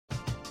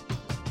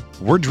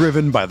We're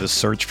driven by the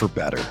search for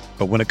better.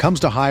 But when it comes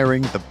to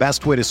hiring, the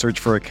best way to search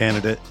for a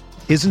candidate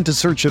isn't to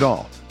search at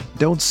all.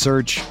 Don't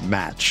search,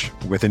 match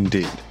with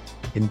Indeed.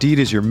 Indeed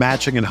is your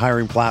matching and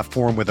hiring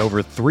platform with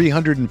over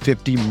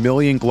 350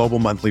 million global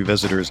monthly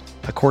visitors,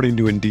 according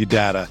to Indeed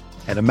data,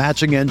 and a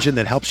matching engine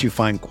that helps you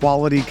find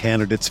quality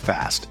candidates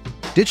fast.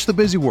 Ditch the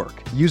busy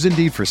work. Use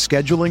Indeed for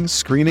scheduling,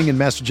 screening, and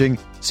messaging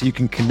so you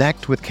can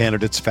connect with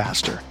candidates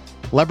faster.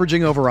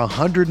 Leveraging over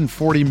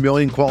 140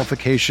 million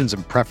qualifications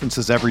and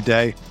preferences every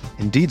day,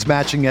 Indeed's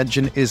matching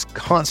engine is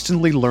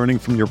constantly learning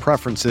from your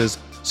preferences,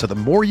 so the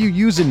more you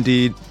use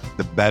Indeed,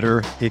 the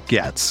better it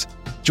gets.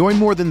 Join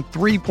more than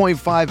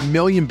 3.5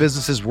 million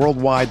businesses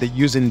worldwide that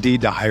use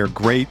Indeed to hire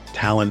great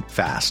talent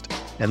fast.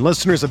 And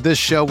listeners of this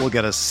show will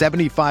get a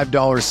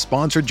 $75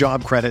 sponsored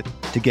job credit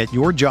to get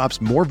your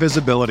jobs more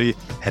visibility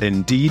at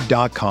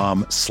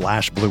Indeed.com/Blue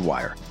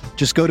Wire.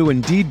 Just go to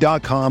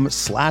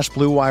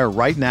Indeed.com/Blue Wire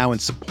right now and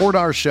support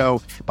our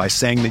show by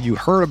saying that you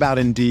heard about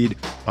Indeed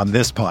on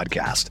this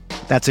podcast.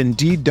 That's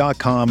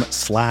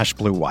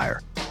Indeed.com/Blue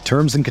Wire.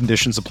 Terms and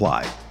conditions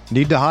apply.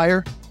 Need to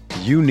hire?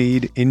 You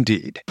need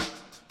Indeed.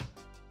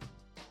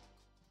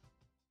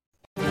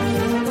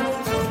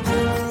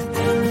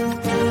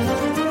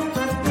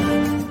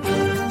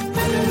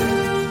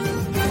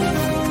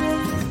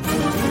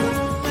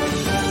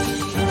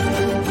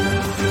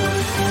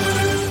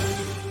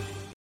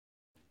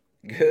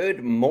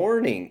 Good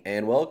morning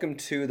and welcome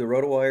to the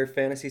RotoWire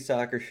Fantasy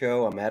Soccer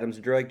Show. I'm Adam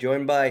Zdroik,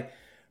 joined by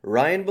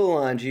Ryan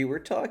Belangi. We're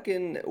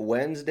talking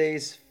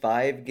Wednesday's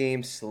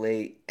 5-game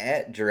slate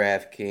at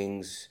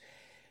DraftKings.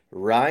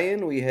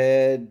 Ryan, we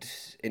had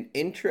an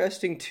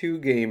interesting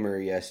 2-gamer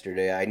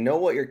yesterday. I know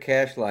what your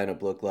cash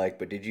lineup looked like,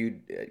 but did you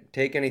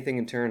take anything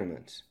in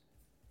tournaments?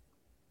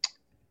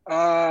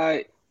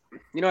 I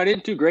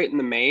didn't do great in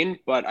the main,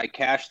 but I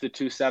cashed the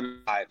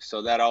 275,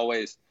 so that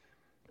always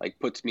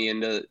puts me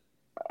into.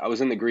 I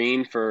was in the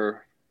green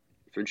for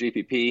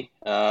GPP,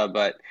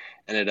 but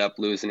ended up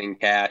losing in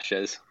cash,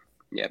 as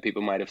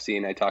people might have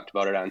seen. I talked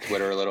about it on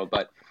Twitter a little,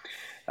 but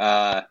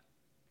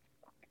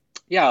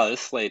this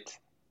slate.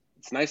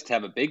 It's nice to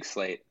have a big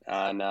slate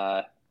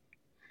on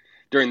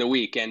during the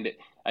week, and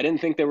I didn't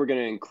think they were going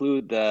to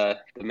include the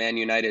Man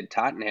United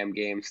Tottenham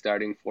game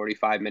starting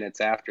 45 minutes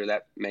after.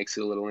 That makes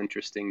it a little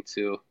interesting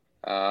too.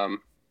 I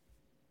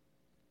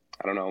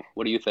don't know.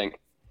 What do you think?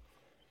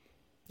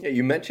 Yeah,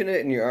 you mentioned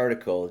it in your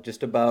article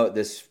just about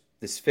this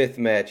fifth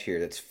match here.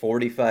 That's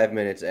 45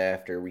 minutes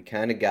after. We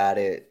kind of got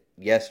it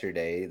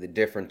yesterday. The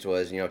difference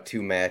was,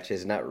 2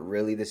 matches, not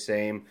really the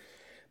same.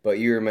 But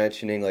you were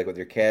mentioning with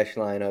your cash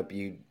lineup,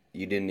 you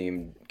didn't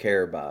even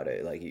care about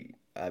it.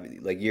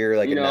 You're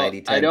a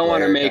 90-10 I don't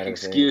want to make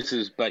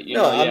excuses, but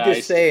I'm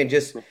just saying,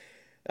 just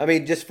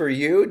for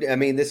you,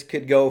 this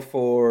could go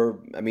for,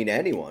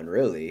 anyone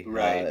really.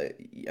 Right.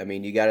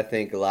 You got to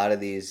think a lot of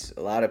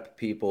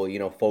people,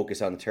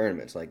 focus on the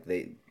tournaments.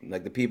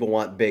 The people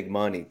want big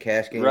money,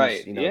 cash games.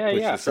 Right.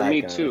 Push for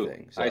me kind too. Of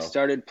thing, so. I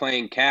started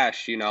playing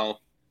cash,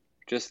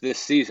 just this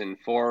season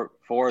for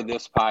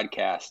this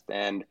podcast,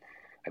 and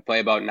I play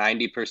about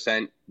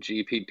 90%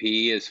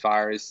 GPP as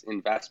far as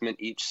investment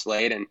each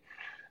slate, and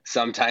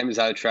sometimes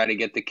I would try to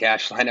get the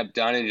cash lineup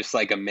done in just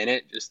a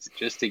minute,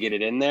 just to get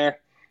it in there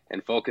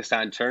and focus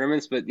on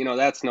tournaments. But,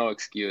 that's no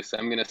excuse.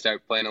 I'm going to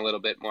start playing a little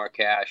bit more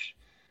cash,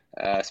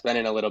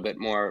 spending a little bit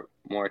more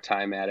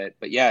time at it.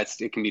 But,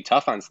 it can be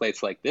tough on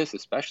slates like this,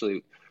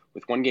 especially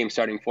with one game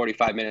starting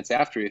 45 minutes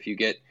after, if you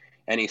get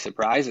any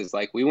surprises.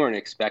 We weren't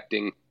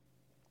expecting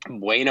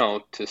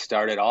Bueno to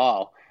start at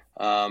all.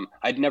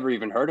 I'd never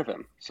even heard of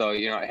him. So,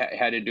 I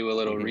had to do a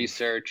little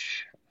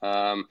research,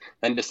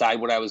 then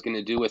decide what I was going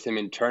to do with him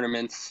in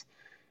tournaments.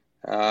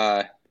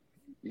 It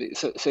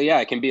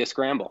can be a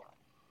scramble.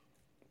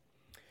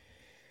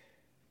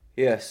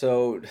 Yeah,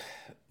 so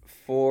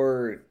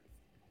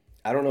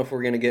I don't know if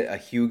we're going to get a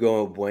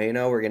Hugo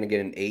Bueno. We're going to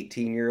get an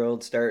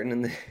 18-year-old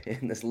starting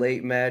in this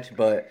late match,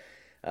 but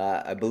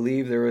I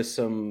believe I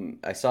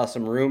saw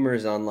some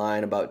rumors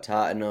online about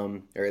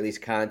Tottenham, or at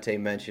least Conte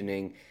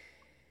mentioning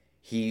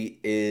he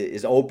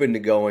is open to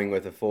going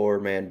with a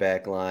 4-man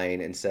back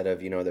line instead of,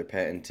 their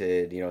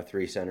patented,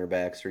 3 center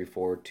backs,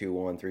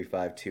 3-4-2-1,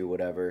 3-5-2,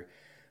 whatever.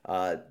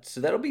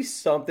 So that'll be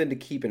something to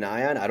keep an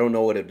eye on. I don't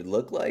know what it would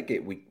look like.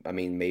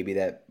 Maybe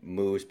that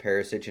moves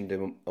Perisic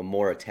into a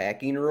more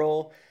attacking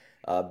role.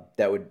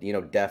 That would,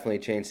 definitely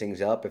change things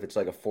up if it's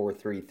a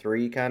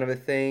 4-3-3 kind of a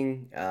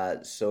thing.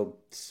 So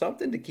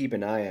something to keep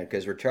an eye on,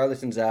 because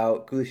Richarlison's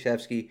out.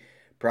 Kulusevski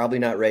probably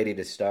not ready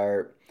to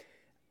start.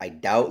 I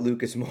doubt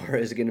Lucas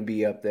Moura is going to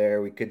be up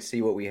there. We could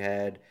see what we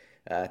had.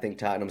 I think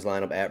Tottenham's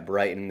lineup at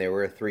Brighton, they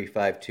were a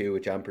 3-5-2,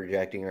 which I'm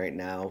projecting right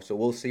now. So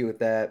we'll see with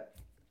that.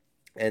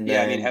 And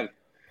then,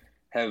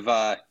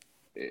 have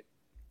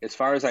as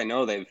far as I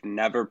know, they've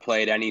never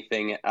played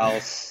anything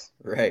else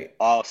right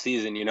all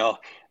season.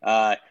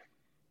 I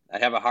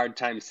have a hard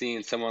time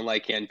seeing someone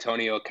like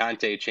Antonio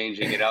Conte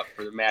changing it up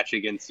for the match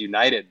against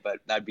United, but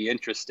that'd be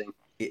interesting.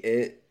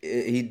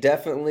 He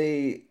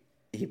definitely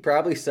he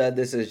probably said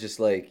this as just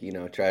like,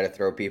 try to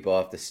throw people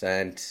off the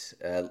scent.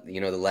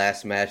 The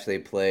last match they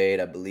played,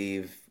 I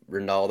believe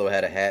Ronaldo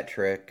had a hat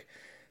trick.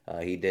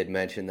 He did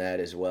mention that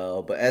as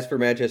well. But as for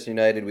Manchester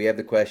United, we have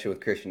the question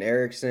with Christian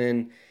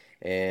Eriksen,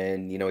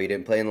 and he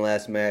didn't play in the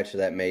last match, so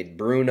that made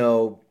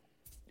Bruno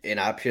an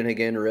option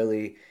again,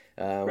 really.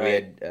 We Right.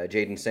 had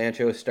Jadon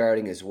Sancho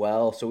starting as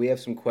well, so we have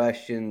some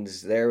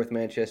questions there with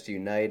Manchester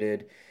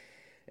United.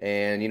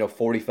 And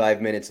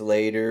 45 minutes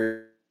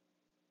later,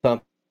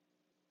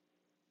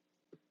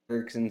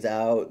 Eriksen's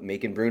out,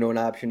 making Bruno an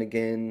option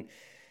again.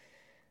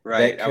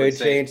 Right. That I would could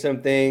say, change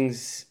some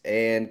things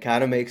and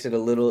kind of makes it a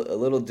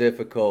little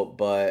difficult.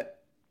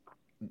 But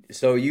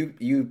so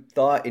you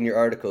thought in your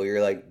article,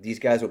 you're like, these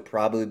guys would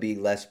probably be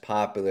less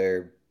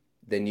popular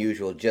than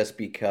usual just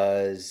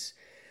because,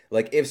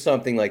 like, if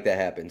something like that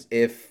happens,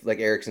 if like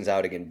Ericsson's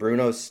out again,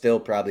 Bruno still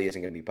probably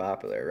isn't going to be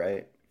popular,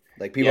 right?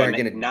 Like, people yeah, aren't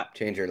going to not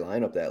change their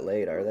lineup that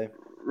late, are they?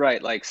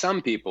 right. Like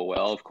some people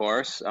will, of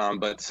course,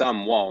 but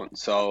some won't.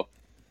 So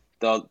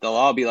they'll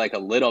all be like a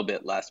little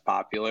bit less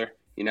popular.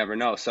 You never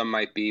know. Some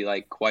might be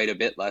like quite a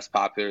bit less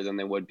popular than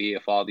they would be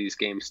if all these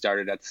games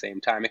started at the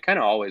same time. It kind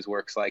of always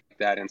works like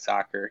that in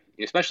soccer,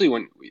 especially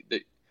when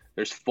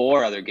there's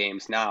four other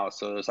games now.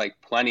 So there's like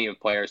plenty of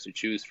players to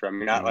choose from.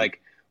 You're not Hmm.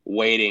 like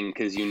waiting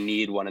because you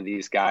need one of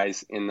these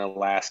guys in the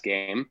last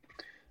game.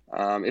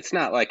 It's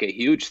not like a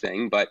huge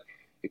thing, but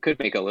it could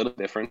make a little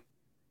difference.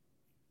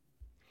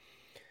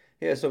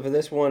 Yeah, so for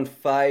this one,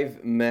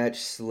 five match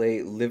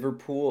slate,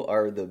 Liverpool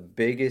are the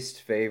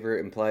biggest favorite,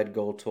 implied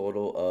goal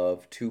total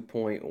of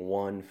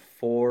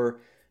 2.14.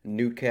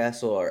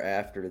 Newcastle are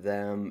after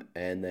them,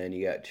 and then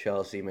you got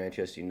Chelsea,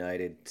 Manchester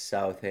United,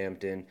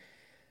 Southampton.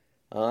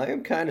 I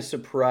am kind of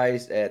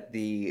surprised at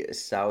the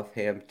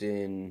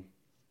Southampton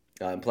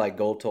implied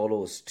goal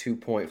total is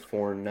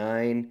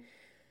 2.49.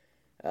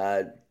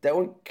 That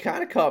one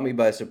kind of caught me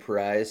by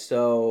surprise.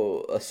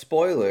 So, a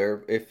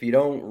spoiler, if you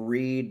don't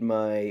read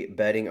my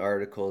betting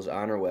articles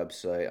on our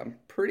website, I'm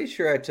pretty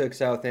sure I took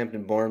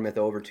Southampton Bournemouth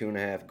over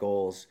 2.5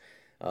 goals.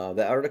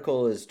 The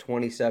article is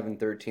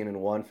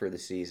 27-13-1 for the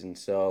season.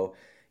 So,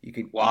 you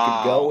could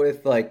go Wow.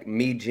 with like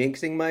me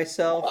jinxing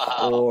myself,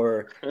 Wow.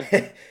 or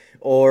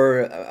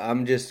or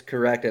I'm just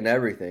correct on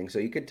everything. So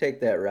you could take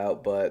that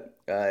route, but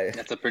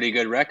That's a pretty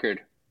good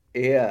record.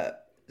 yeah.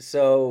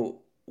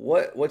 So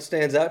what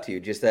stands out to you?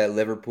 Just that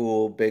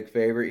Liverpool big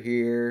favorite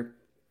here,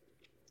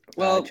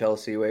 Well,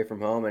 Chelsea away from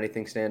home.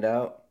 Anything stand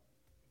out?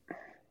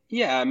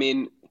 yeah, I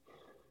mean,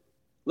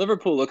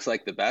 Liverpool looks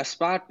like the best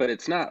spot, but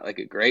it's not like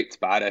a great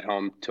spot at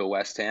home to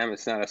West Ham.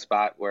 It's not a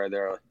spot where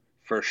they're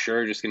for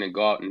sure just going to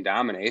go out and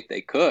dominate.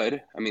 They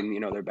could. I mean,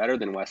 they're better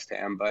than West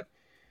Ham, but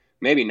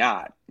maybe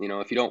not.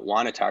 If you don't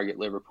want to target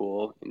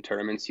Liverpool in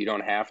tournaments, you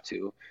don't have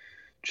to.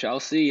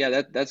 Chelsea,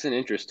 yeah, that's an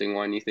interesting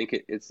one. You think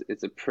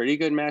it's a pretty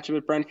good matchup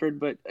at Brentford,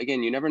 but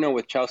again, you never know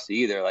with Chelsea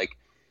either. Like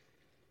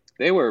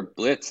they were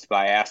blitzed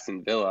by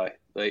Aston Villa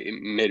like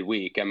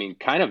midweek. I mean,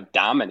 kind of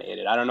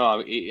dominated. I don't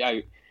know.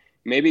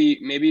 Maybe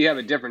you have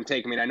a different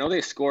take. I mean, I know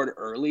they scored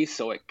early,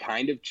 so it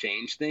kind of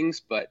changed things,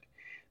 but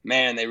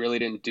man, they really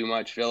didn't do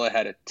much. Villa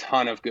had a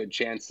ton of good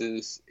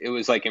chances. It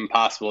was like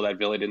impossible that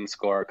Villa didn't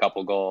score a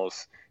couple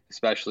goals,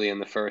 especially in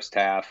the first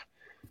half.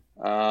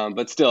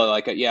 But still,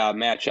 like a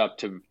match up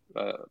to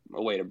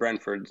away to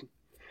Brentford,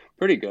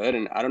 pretty good.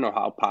 And I don't know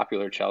how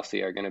popular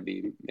Chelsea are going to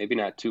be. Maybe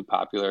not too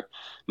popular.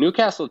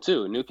 Newcastle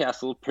too.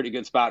 Newcastle, pretty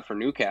good spot for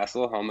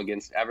Newcastle, home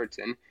against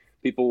Everton.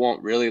 People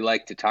won't really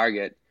like to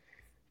target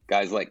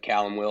guys like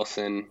Callum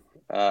Wilson,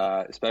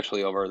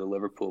 especially over the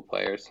Liverpool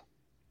players.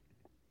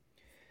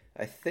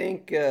 I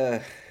think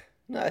no,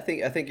 I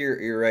think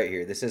you're right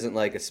here. This isn't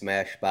like a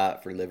smash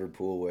spot for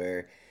Liverpool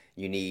where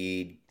you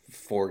need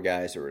four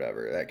guys or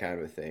whatever, that kind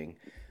of a thing.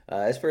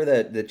 As for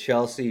the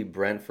Chelsea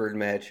Brentford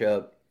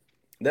matchup,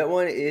 that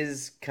one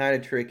is kind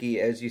of tricky,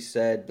 as you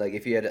said. Like,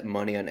 if you had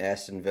money on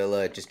Aston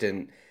Villa, it just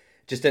didn't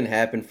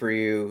happen for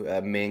you.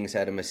 Mings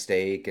had a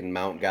mistake, and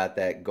Mount got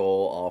that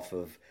goal off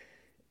of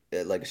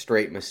like a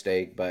straight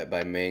mistake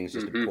by Mings,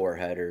 just a Hmm. poor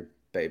header,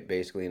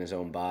 basically in his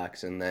own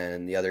box, and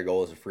then the other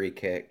goal is a free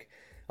kick.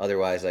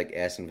 Otherwise, like,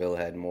 Aston Villa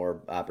had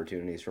more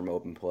opportunities from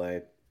open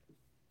play.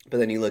 But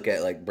then you look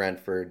at like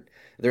Brentford,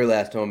 their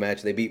last home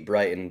match, they beat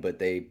Brighton, but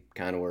they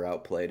kind of were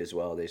outplayed as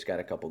well. They just got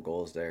a couple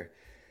goals there.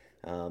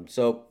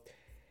 So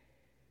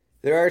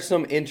there are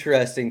some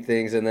interesting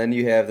things, and then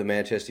you have the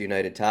Manchester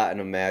United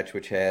Tottenham match,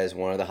 which has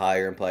one of the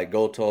higher implied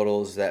goal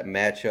totals. That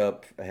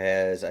matchup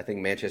has, I think,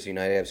 Manchester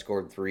United have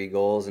scored 3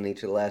 goals in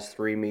each of the last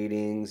 3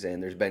 meetings,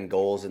 and there's been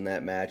goals in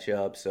that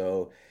matchup.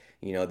 So,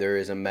 there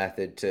is a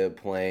method to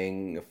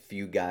playing a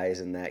few guys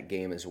in that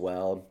game as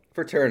well.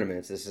 For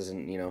tournaments, this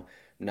isn't,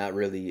 not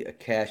really a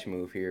cash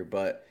move here,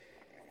 but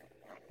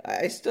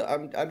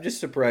I'm just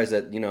surprised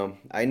that,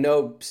 I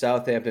know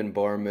Southampton,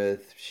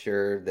 Bournemouth,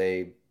 sure,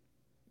 I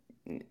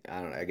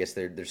don't know. I guess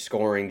their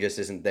scoring just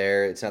isn't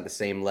there. It's not the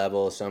same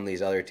level as some of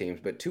these other teams.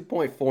 But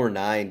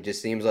 2.49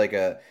 just seems like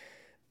a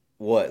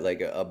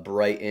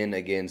Brighton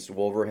against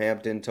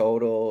Wolverhampton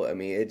total. I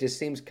mean, it just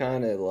seems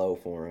kind of low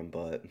for them.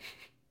 But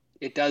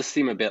It does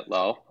seem a bit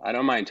low. I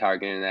don't mind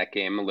targeting that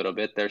game a little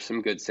bit. There's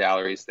some good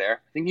salaries there.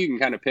 I think you can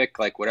kind of pick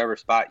like whatever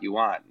spot you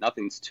want.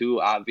 Nothing's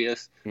too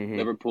obvious. Mm-hmm.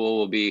 Liverpool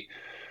will be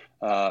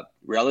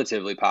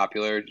relatively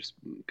popular just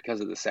because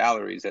of the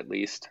salaries, at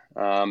least.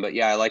 But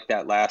yeah, I like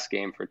that last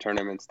game for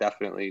tournaments.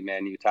 Definitely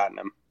Man U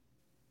Tottenham.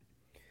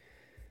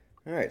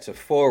 All right, so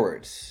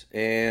forwards,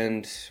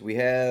 and we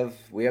have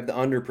the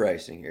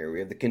underpricing here. We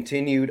have the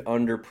continued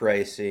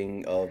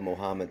underpricing of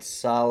Mohamed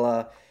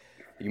Salah.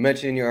 You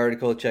mentioned in your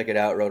article, check it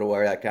out,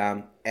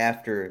 rotowire.com,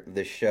 after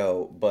the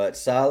show. But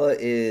Salah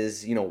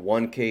is,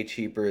 1K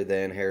cheaper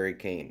than Harry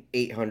Kane,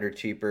 800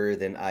 cheaper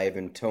than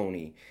Ivan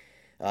Toney.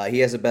 He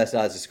has the best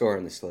odds to score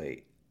in the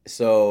slate.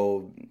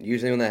 So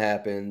usually when that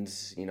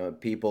happens,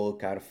 people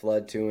kind of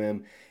flood to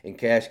him. In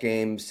cash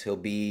games, he'll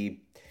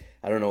be,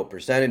 I don't know what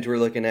percentage we're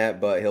looking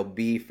at, but he'll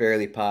be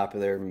fairly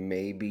popular,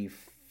 maybe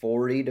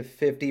 40 to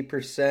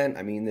 50%.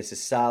 I mean, this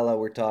is Salah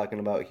we're talking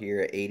about here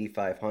at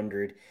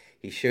 8,500.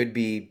 He should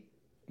be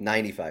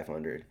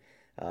 9,500.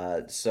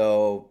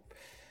 So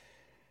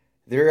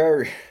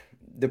the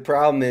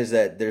problem is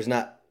that there's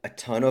not a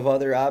ton of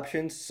other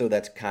options, so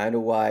that's kind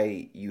of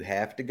why you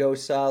have to go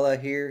Salah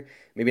here.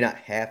 Maybe not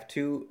have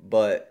to,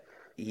 but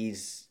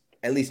he's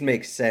at least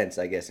makes sense,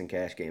 I guess, in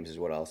cash games is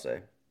what I'll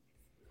say.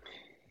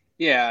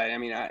 Yeah, I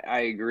mean, I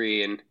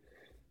agree. And,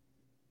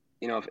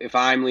 if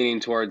I'm leaning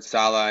towards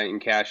Salah in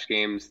cash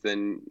games,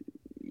 then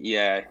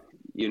yeah,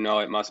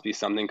 it must be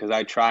something, because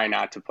I try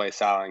not to play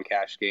Salah in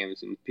cash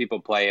games, and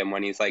people play him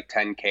when he's like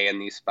 10K in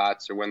these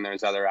spots or when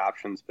there's other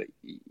options. But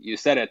you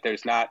said it,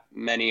 there's not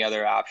many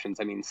other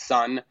options. I mean,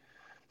 Son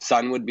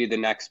would be the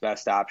next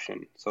best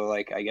option. So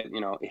like, I get,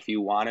 if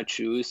you want to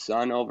choose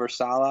Son over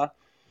Salah,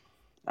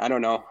 I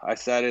don't know. I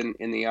said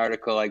in the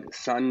article, like,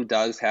 Son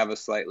does have a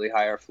slightly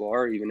higher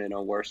floor, even in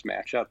a worse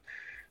matchup.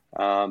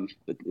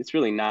 But it's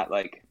really not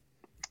like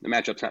the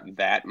matchup's not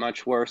that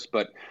much worse.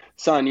 But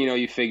Son,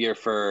 you figure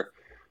for,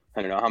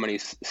 I don't know, how many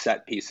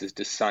set pieces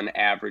does Son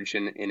average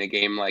in a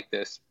game like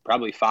this?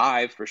 Probably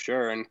 5 for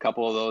sure, and a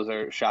couple of those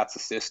are shots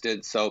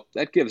assisted. So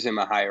that gives him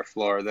a higher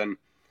floor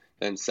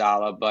than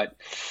Salah. But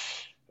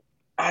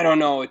I don't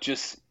know. It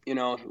just,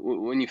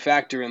 when you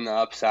factor in the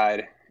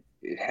upside,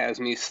 it has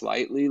me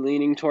slightly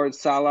leaning towards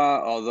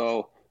Salah,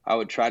 although I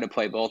would try to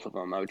play both of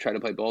them.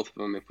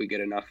 If we get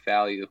enough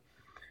value.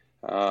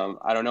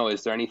 I don't know.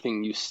 Is there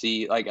anything you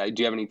see? Like, do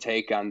you have any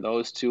take on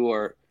those two,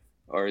 or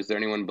is there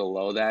anyone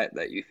below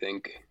that you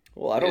think?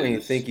 Well, I don't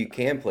even think you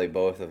can play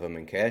both of them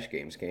in cash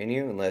games, can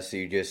you? Unless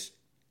you're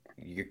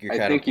kind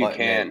of. I think you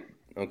can.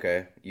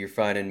 Okay, you're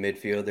finding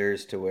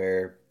midfielders to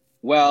where.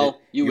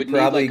 Well, you would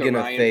probably need like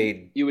gonna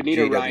fade. You would need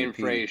JWP. a Ryan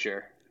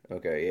Fraser.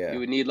 Okay, yeah. You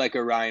would need like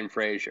a Ryan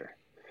Fraser.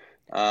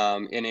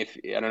 And if,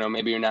 I don't know,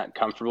 maybe you're not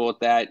comfortable with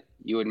that,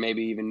 you would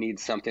maybe even need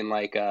something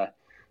like,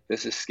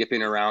 this is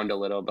skipping around a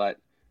little, but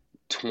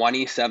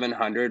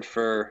 2,700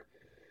 for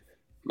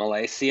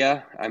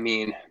Malaysia. I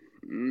mean,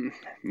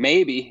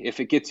 maybe if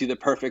it gets you the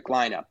perfect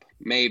lineup,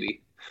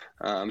 maybe.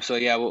 So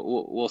yeah,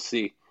 we'll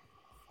see.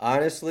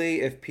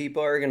 Honestly, if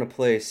people are gonna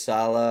play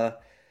Salah,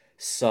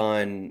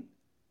 Son,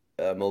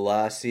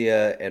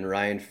 Malaysia, and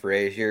Ryan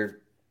Frazier,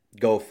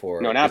 go for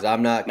it, because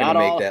I'm not going to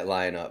make that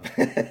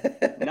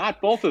lineup.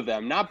 Not both of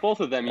them.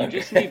 You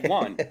just need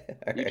one.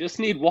 You just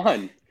need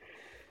one.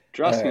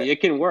 Trust me,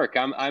 it can work.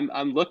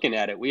 I'm looking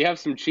at it. We have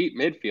some cheap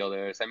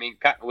midfielders. I mean,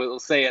 we'll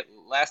say it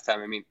last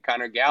time. I mean,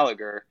 Conor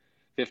Gallagher,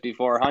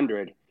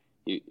 5,400.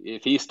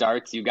 If he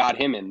starts, you got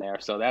him in there.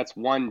 So that's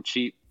one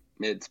cheap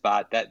mid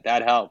spot.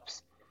 That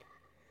helps.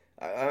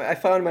 I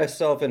found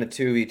myself in a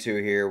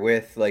 2v2 here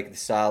with like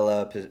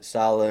Salah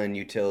and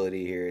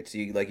utility here. It's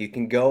you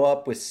can go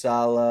up with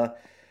Salah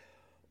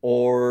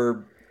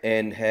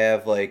and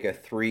have like a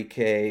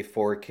 3K,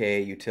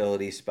 4K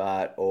utility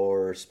spot,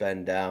 or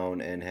spend down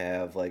and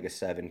have like a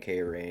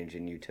 7K range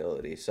in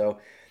utility. So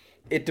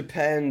it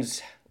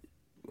depends,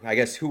 I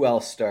guess, who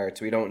else starts.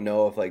 We don't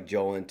know if like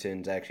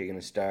Joelinton's actually going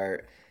to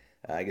start.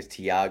 I guess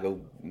Thiago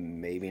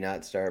maybe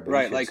not start, but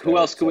right. Like, who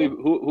else do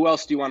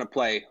you want to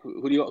play?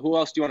 Who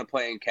else do you want to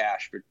play in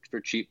cash for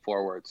cheap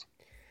forwards?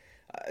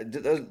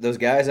 Those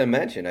guys I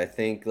mentioned. I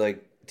think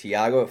like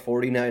Thiago at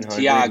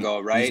 4,900.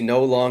 Thiago, right? He's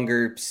no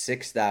longer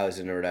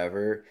 6,000 or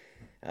whatever.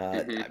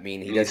 Mm-hmm. I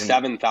mean, he doesn't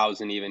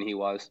 7,000 even. He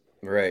was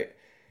right.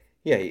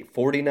 Yeah,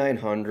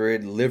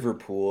 4,900.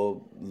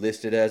 Liverpool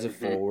listed as a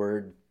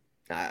forward.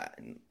 I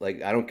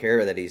don't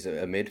care that he's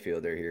a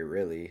midfielder here,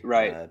 really.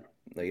 Right.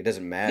 Like, it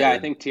doesn't matter. Yeah, I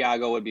think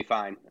Thiago would be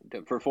fine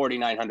for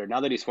 4,900.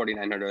 Now that he's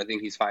 4,900, I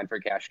think he's fine for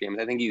cash games.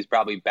 I think he's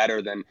probably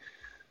better than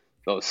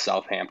those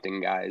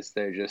Southampton guys.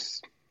 There's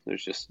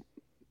just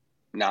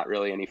not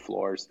really any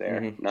floors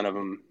there. Mm-hmm. None of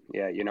them.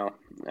 Yeah,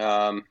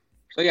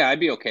 So yeah, I'd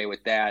be okay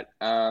with that.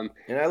 And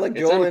I like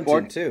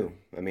Joelinton too.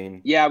 I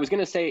mean, yeah, I was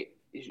gonna say,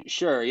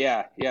 sure,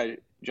 yeah,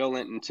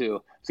 Joelinton too.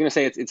 I was gonna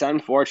say it's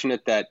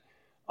unfortunate that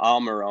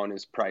Almiron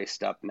is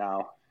priced up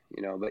now.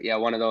 But yeah,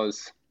 one of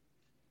those.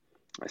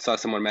 I saw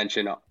someone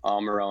mention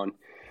Almiron.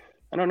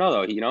 I don't know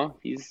though.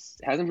 He's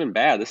hasn't been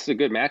bad. This is a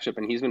good matchup,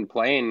 and he's been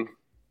playing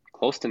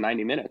close to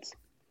 90 minutes.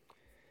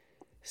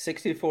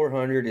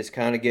 6,400 is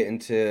kind of getting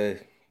to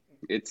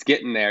It's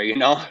getting there, you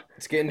know.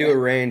 it's getting to a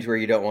range where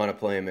you don't want to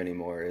play him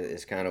anymore.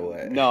 Is kind of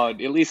what. No, at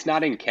least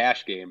not in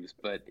cash games,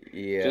 but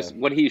Yeah. just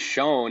what he's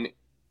shown.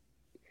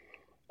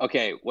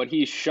 Okay, what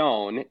he's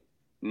shown,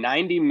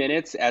 90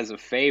 minutes as a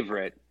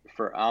favorite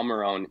for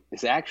Almiron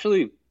is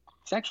actually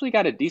it's actually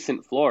got a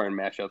decent floor in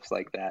matchups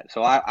like that.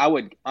 So I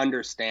would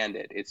understand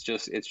it. It's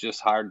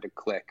just hard to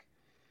click.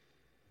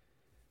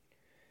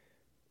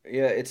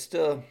 Yeah, it's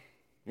still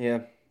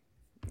yeah.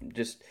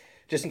 Just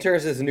just in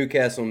terms of the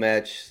Newcastle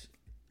match,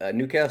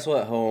 Newcastle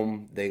at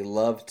home, they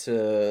love to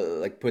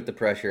like put the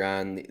pressure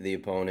on the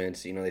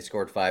opponents. You know, they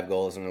scored 5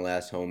 goals in their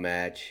last home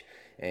match,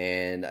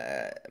 and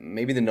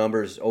maybe the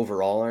numbers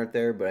overall aren't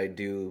there, but I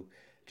do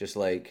just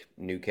like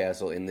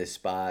Newcastle in this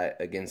spot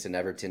against an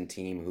Everton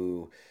team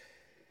who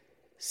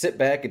sit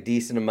back a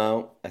decent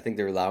amount. I think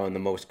they're allowing the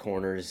most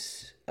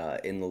corners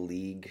in the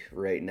league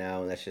right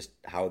now, and that's just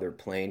how they're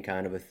playing,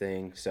 kind of a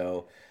thing.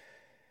 So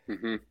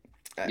hmm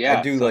I Yeah.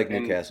 do So like and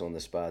Newcastle in the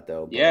spot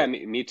though, yeah, but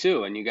me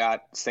too. And you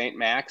got Saint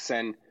Max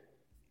and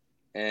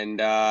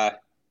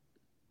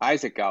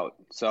Isaac out.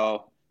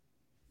 So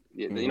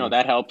mhm.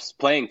 that helps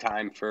playing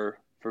time for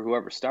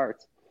whoever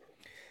starts.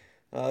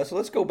 So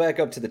let's go back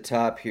up to the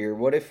top here.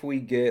 What if we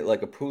get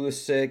like a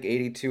Pulisic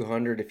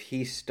 8,200 if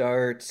he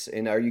starts?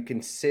 And are you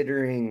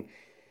considering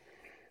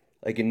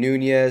like a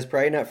Nunez?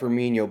 Probably not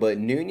Firmino, but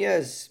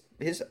Nunez.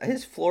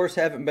 His floors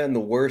haven't been the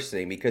worst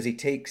thing because he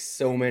takes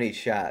so many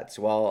shots.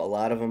 While a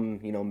lot of them,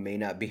 may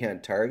not be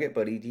on target,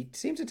 but he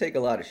seems to take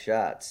a lot of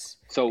shots,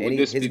 So and would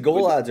this his be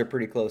goal would odds are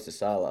pretty close to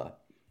Salah.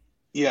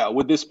 yeah,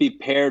 would this be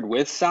paired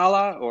with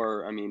Salah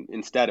or I mean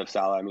instead of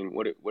Salah? I mean,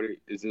 what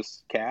is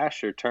this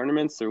cash or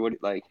tournaments or what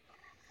like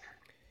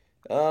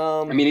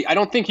I Um, mean, I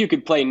don't think you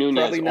could play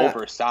Nunez Probably not.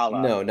 over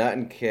Salah No, not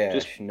in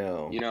just cash.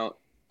 No. you know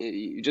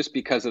just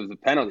because of the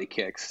penalty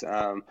kicks.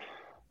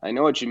 I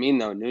know what you mean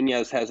though.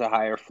 Nunez has a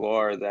higher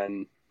floor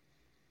than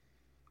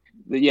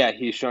yeah,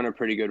 he's shown a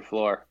pretty good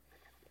floor.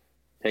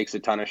 Takes a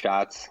ton of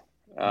shots.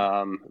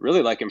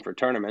 Really like him for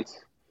tournaments.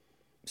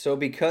 So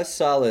because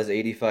Salah is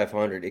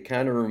 8,500, it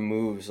kind of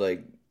removes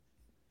like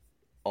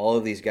all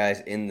of these guys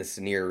in this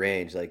near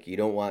range. Like you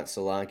don't want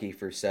Solanke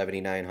for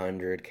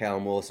 7,900,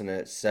 Callum Wilson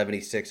at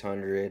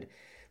 7,600.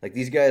 Like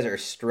these guys are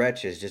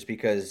stretches just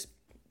because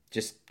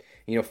just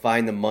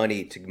find the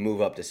money to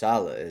move up to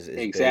Salah is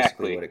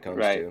basically what Exactly. it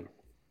comes Right. to.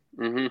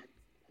 hmm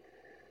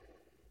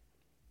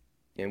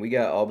And we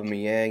got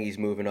Aubameyang, he's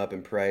moving up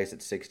in price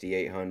at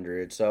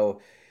 6,800.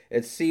 So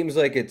it seems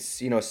like it's,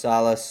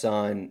 Salah,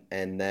 Son,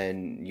 and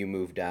then you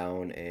move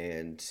down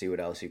and see what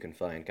else you can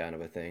find, kind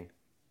of a thing.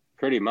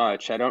 Pretty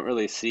much. I don't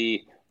really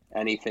see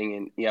anything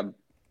in yeah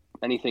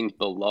anything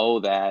below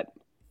that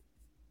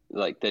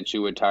like that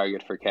you would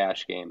target for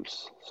cash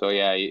games. So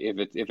yeah,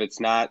 if it's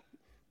not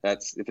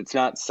that's if it's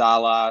not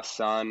Salah,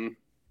 Son,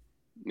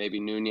 maybe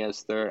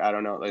Nunez third. I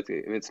don't know. Like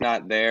if it's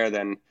not there,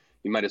 then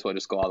you might as well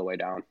just go all the way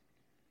down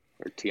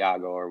or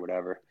Tiago or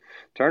whatever.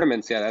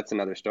 Tournaments, yeah, that's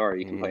another story.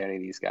 You can Hmm. play any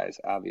of these guys,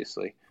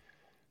 obviously.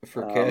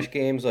 For Um, cash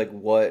games, like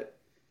what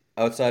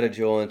outside of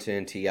Joelinton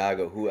and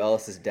Tiago, who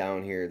else is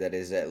down here that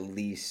is at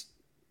least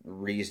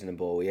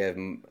reasonable? We have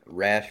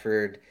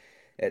Rashford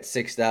at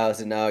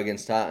 6,000 now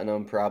against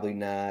Tottenham. Probably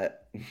not.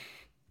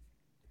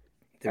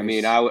 I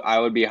mean, There's I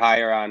would be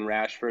higher on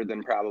Rashford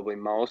than probably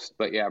most,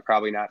 but yeah,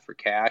 probably not for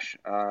cash.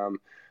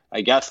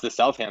 I guess the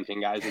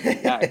Southampton guys would be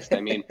next.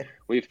 I mean,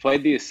 we've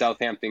played these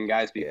Southampton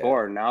guys yeah,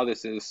 before. Now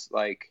this is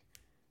like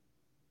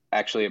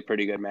actually a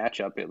pretty good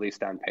matchup, at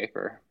least on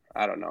paper.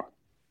 I don't know.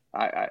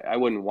 I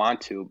wouldn't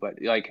want to,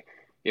 but like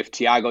if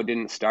Thiago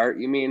didn't start,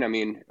 you mean? I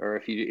mean, or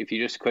if you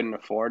just couldn't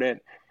afford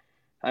it,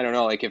 I don't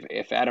know. Like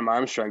if Adam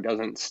Armstrong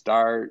doesn't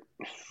start,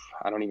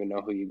 I don't even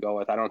know who you go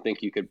with. I don't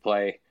think you could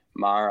play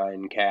Mara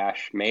in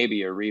cash,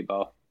 maybe a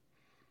Rebo.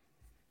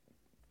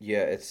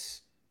 yeah.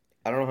 It's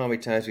I don't know how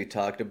many times we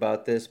talked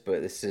about this,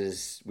 but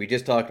we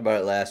just talked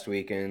about it last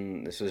week,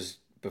 and this was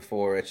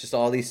before. It's just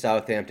all these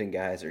Southampton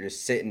guys are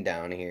just sitting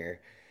down here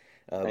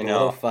I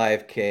below know.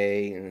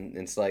 5K, and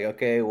it's like,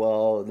 okay,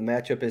 well, the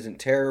matchup isn't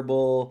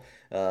terrible,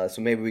 so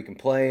maybe we can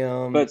play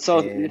them. But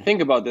so And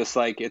think about this,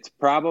 like it's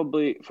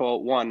probably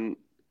for one,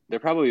 they're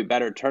probably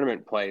better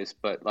tournament plays,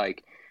 but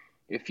like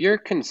if you're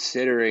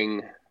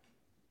considering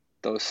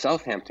those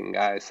Southampton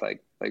guys,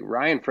 like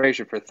Ryan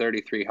Fraser for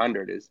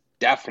 3,300 is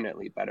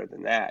definitely better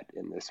than that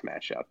in this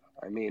matchup.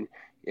 I mean,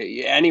 it's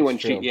anyone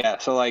cheat, true. yeah.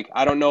 So like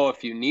I don't know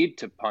if you need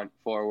to punt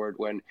forward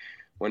when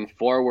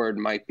forward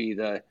might be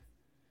the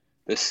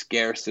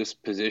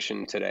scarcest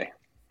position today,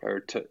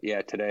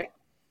 yeah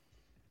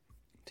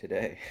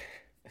Today.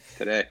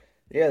 today.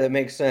 Yeah, that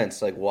makes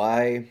sense. Like,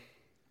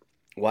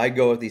 why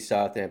go with these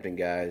Southampton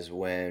guys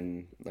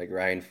when like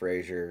Ryan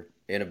Frazier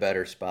in a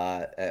better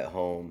spot at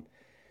home?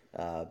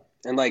 Uh,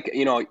 And like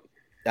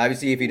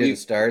Obviously, if he didn't we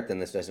start, then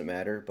this doesn't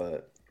matter.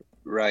 But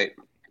right,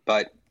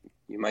 but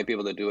you might be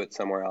able to do it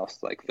somewhere else,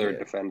 like third yeah,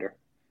 defender.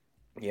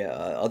 yeah.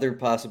 Other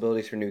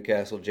possibilities for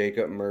Newcastle: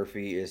 Jacob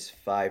Murphy is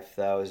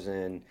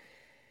 5,000,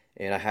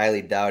 and I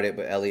highly doubt it.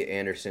 But Elliot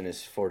Anderson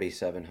is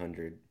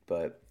 4,700.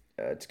 But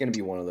it's going to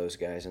be one of those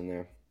guys in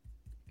there.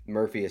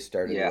 Murphy has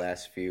started the Yeah.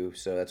 last few,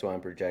 so that's why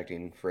I'm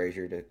projecting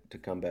Frazier to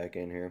come back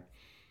in here.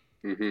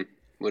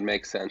 Would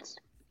make sense.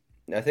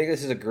 I think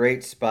this is a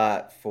great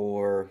spot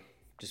for,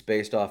 just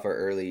based off our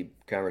early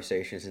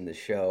conversations in the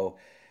show.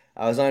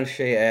 I was on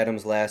Shea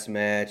Adams last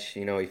match.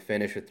 You know, he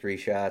finished with 3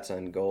 shots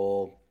on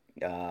goal.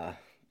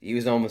 He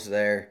was almost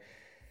there.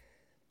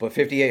 But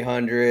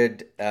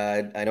 5,800,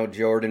 I know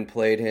Jordan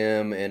played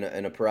him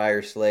in a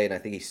prior slate, and I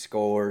think he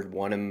scored,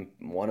 won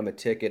him a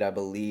ticket, I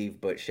believe.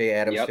 But Shea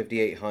Adams, Yep.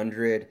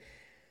 5,800.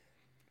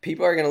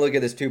 People are going to look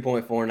at this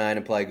 2.49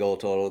 implied goal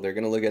total. They're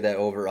going to look at that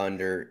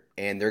over-under,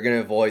 and they're going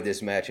to avoid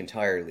this match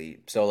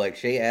entirely. So, like,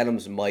 Shea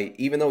Adams might,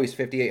 even though he's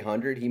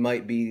 5,800, he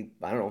might be,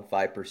 I don't know,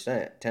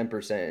 5%,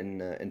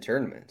 10% in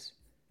tournaments.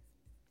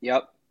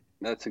 Yep,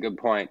 that's a good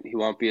point. He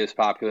won't be as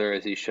popular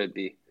as he should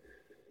be.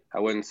 I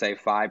wouldn't say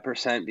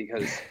 5%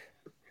 because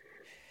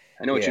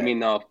I know what you Yeah. mean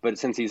though. But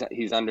since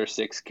he's under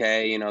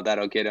 6K, you know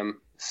that'll get him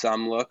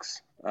some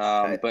looks.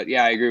 I, But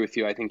yeah, I agree with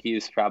you. I think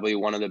he's probably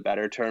one of the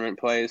better tournament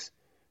plays.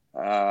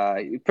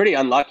 Pretty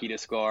unlucky to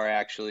score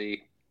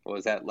actually. What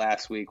was that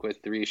last week with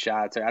 3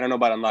 shots? I don't know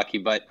about unlucky,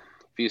 but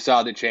if you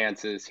saw the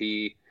chances,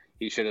 he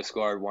should have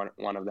scored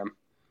one of them.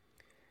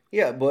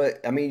 yeah, but,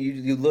 I mean,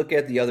 you look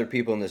at the other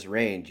people in this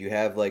range. You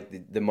have,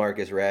 like, the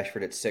Marcus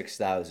Rashford at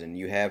 6,000.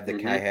 You have the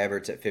Kai Mm-hmm.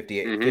 Havertz at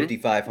 58, Mm-hmm.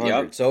 5,500.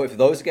 Yep. So if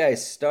those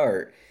guys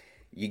start,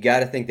 you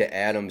got to think that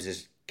Adams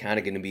is kind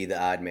of going to be the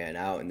odd man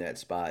out in that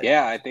spot.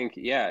 Yeah, I think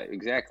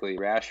exactly.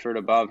 Rashford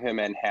above him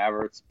and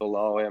Havertz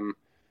below him.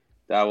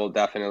 That will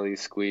definitely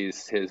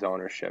squeeze his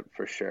ownership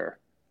for sure.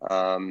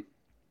 Yeah,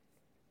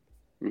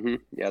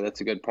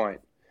 that's a good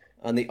point.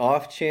 On the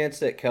off chance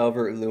that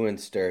Calvert-Lewin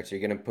starts, you're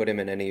going to put him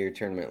in any of your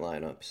tournament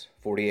lineups.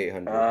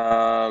 4,800.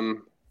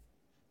 Um,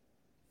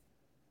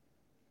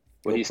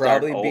 would He'll he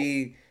start? probably Oh,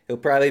 be he'll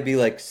probably be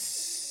like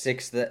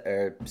 60,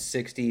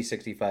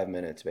 65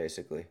 minutes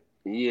basically.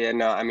 yeah,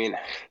 no, I mean,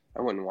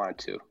 I wouldn't want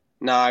to.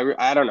 No,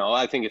 I don't know.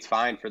 I think it's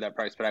fine for that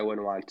price, but I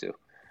wouldn't want to.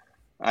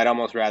 I'd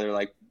almost rather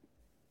like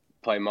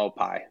play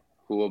Mopai,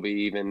 who will be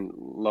even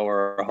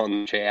lower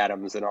on Shea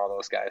Adams and all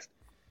those guys.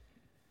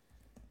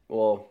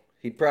 Well,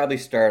 he'd probably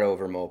start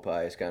over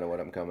Mopai is kind of what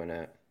I'm coming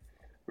at.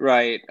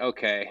 Right.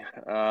 Okay.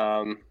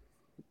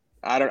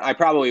 I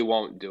probably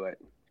won't do it,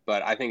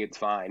 but I think it's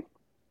fine.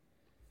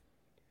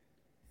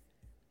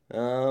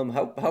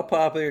 How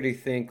popular do you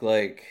think,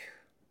 like,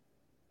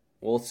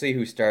 we'll see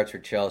who starts for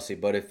Chelsea,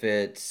 but if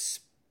it's,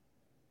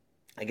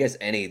 I guess,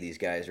 any of these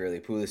guys really,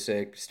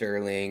 Pulisic,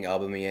 Sterling,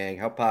 Aubameyang,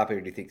 how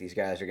popular do you think these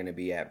guys are going to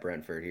be at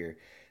Brentford here?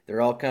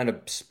 They're all kind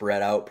of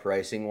spread out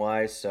pricing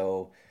wise,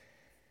 so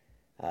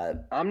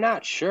I'm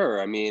not sure.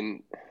 I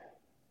mean,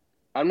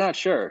 I'm not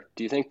sure.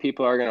 Do you think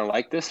people are going to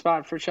like this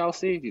spot for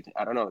Chelsea?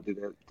 I don't know.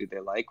 Do they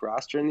like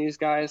rostering these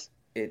guys?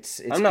 it's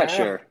I'm not kind of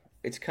sure.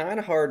 it's kind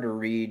of hard to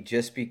read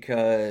just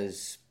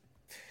because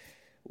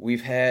we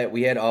had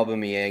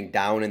Aubameyang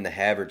down in the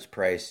Havertz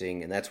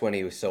pricing, and that's when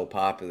he was so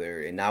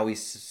popular, and now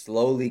he's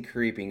slowly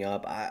creeping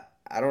up.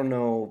 I don't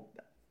know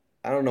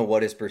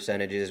what his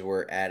percentages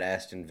were at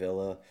Aston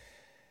Villa.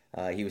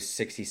 He was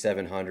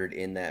 6,700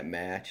 in that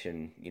match,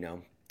 and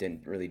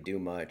didn't really do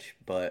much,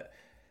 but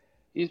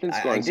He's been I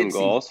scoring some did see,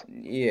 goals.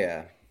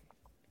 yeah.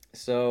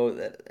 So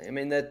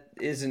that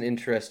is an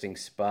interesting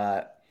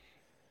spot.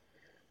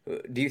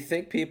 Do you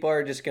think people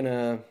are just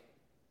gonna?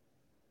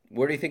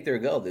 Where do you think they'll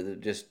go? Do they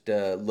just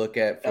look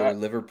at for Uh,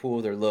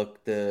 Liverpool? They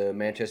look the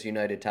Manchester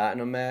United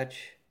Tottenham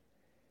match.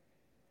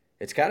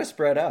 It's kind of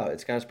spread out.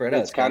 It's kind of spread out.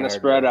 it's It's kind kind of of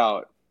hard spread to.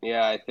 out.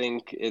 Yeah, I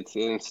think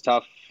it's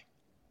tough.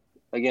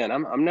 Again,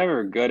 I'm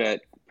never good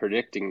at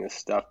predicting this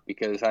stuff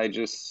because I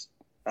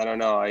don't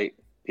know. I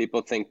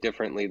People think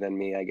differently than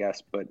me, I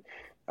guess. But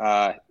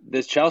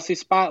this Chelsea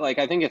spot, like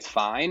I think it's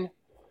fine.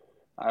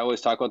 I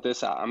always talk about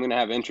this. I'm going to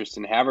have interest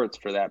in Havertz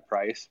for that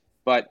price,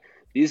 but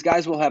these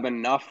guys will have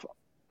enough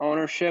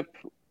ownership.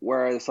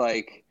 Whereas,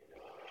 like,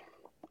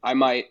 I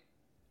might,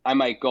 I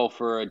might go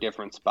for a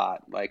different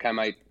spot. Like, I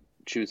might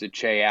choose a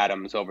Che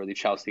Adams over the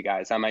Chelsea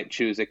guys. I might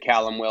choose a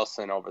Callum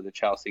Wilson over the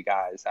Chelsea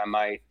guys. I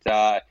might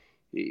play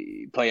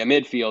a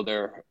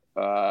midfielder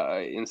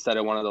instead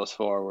of one of those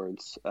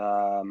forwards.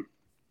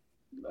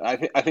 I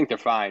think they're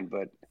fine,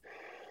 but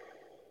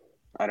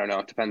I don't know.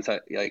 It depends.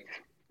 Like,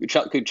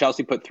 could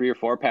Chelsea put 3 or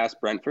 4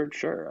 past Brentford?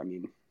 Sure. I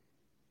mean,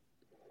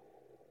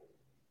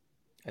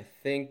 I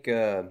think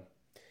that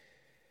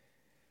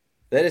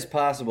is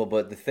possible,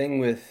 but the thing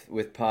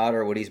with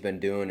Potter, what he's been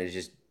doing is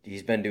just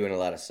he's been doing a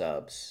lot of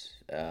subs,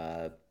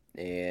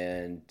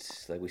 and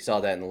like we saw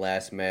that in the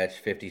last match,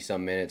 50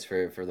 some minutes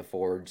for the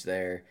forwards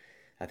there.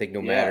 I think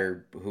no yeah.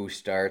 matter who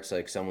starts,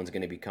 like someone's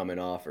going to be coming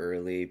off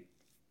early,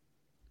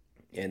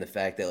 and the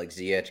fact that like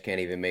Ziyech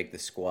can't even make the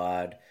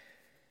squad,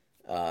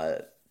 uh,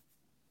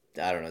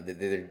 I don't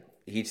know.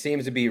 He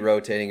seems to be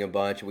rotating a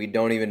bunch. We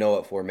don't even know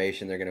what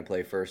formation they're going to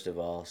play first of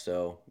all,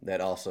 so that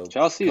also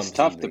Chelsea's comes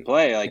tough into to the.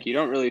 play. Like, you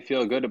don't really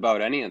feel good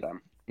about any of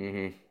them.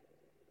 Hmm.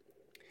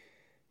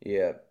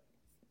 Yeah,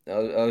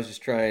 I was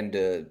just trying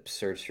to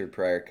search through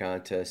prior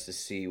contests to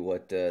see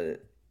what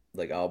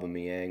like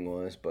Aubameyang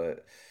was,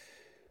 but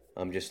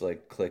I'm just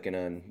like clicking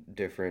on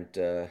different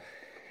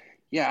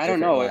Yeah, I don't different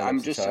know.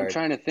 lineups. It's I'm hard.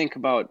 trying to think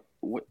about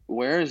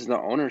where is the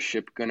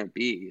ownership going to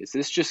be? Is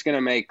this just going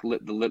to make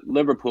the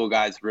Liverpool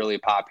guys really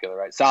popular,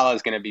 right? Salah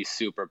is going to be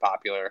super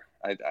popular,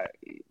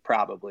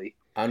 probably,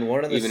 On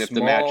one of the even if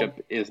the matchup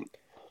small, isn't.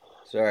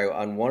 sorry,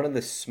 on one of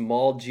the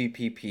small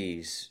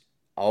GPPs,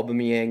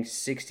 Aubameyang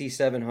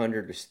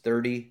 6,700 was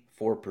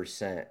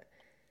 34%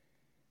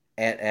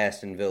 at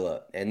Aston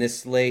Villa, and this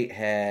slate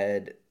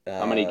had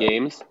How many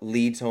games?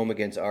 Leeds home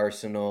against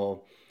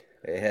Arsenal.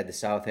 It had the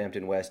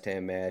Southampton West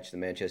Ham match, the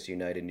Manchester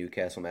United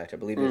Newcastle match. I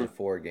believe it was a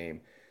 4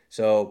 game.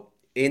 So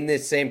in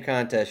this same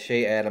contest,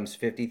 Shea Adams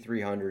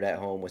 5,300 at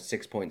home with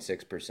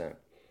 6.6%.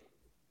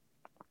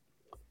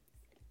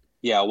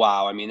 Yeah,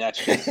 wow. I mean,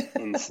 that's just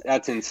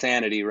that's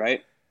insanity,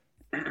 right?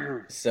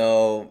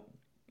 So,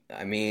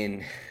 I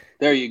mean,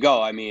 There you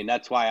go. I mean,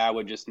 that's why I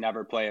would just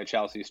never play a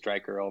Chelsea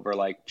striker over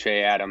like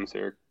Che Adams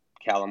or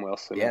Callum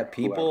Wilson yeah, or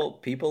whoever.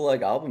 people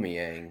like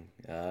Aubameyang,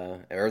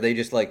 or they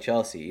just like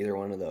Chelsea, either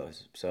one of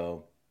those.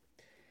 So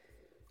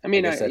I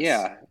I mean, guess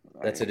yeah.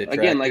 that's a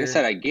Again, like I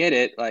said, detractor. I get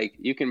it. Like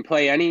you can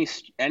play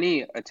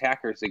any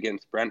attackers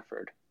against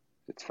Brentford.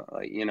 It's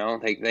like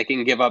they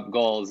can give up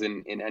goals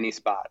in any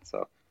spot.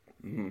 So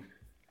Mhm.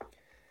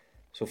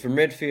 So for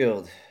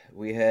midfield,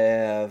 we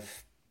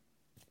have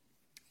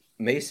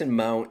Mason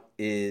Mount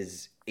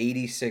is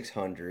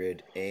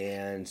 8,600,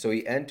 and so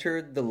he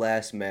entered the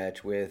last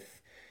match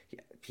with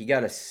he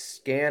got a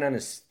scan on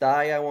his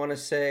thigh, I want to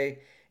say,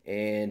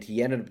 and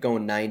he ended up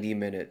going 90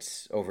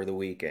 minutes over the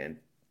weekend.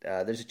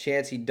 There's a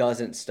chance he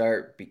doesn't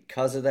start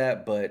because of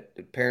that, but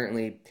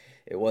apparently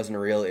it wasn't a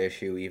real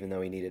issue, even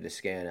though he needed a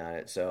scan on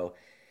it. So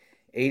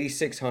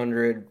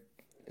 8,600.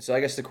 So I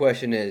guess the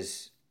question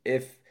is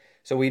if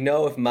so we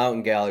know if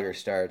Mountain Gallagher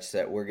starts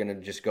that we're gonna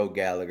just go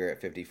Gallagher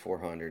at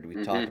 5,400. We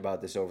talked hmm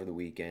about this over the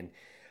weekend.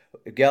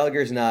 If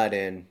Gallagher's not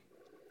in,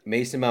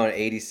 Mason Mount at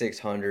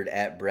 8,600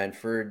 at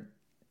Brentford,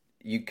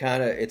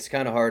 it's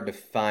kind of hard to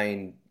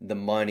find the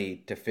money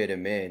to fit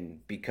him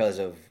in because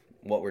of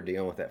what we're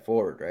dealing with at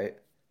forward, right?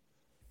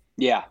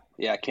 yeah,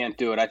 can't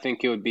do it. I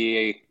think it would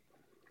be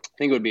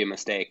a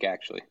mistake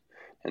actually,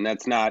 and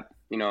that's not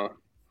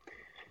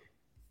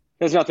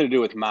has nothing to do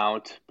with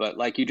Mount, but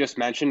like you just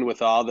mentioned,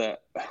 with all the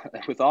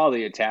with all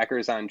the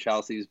attackers on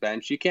Chelsea's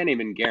bench, you can't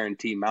even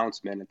guarantee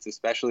Mount's minutes,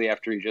 especially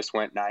after he just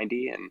went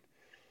 90 and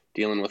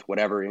dealing with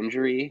whatever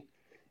injury.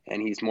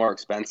 And he's more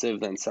expensive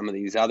than some of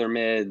these other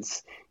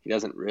mids. He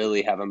doesn't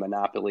really have a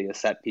monopoly of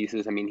set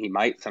pieces. I mean, he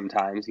might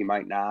sometimes, he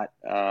might not.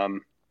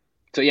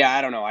 So yeah,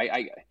 I don't know.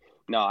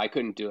 No, I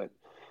couldn't do it.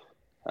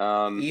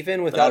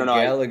 Even But I don't without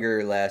know.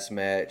 Gallagher last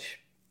match,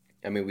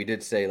 I mean, we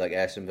did say like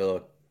Aston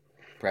Villa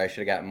probably should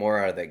have gotten more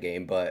out of that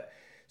game, but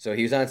so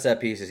he was on set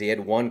pieces. He had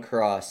one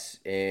cross,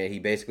 and he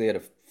basically had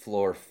a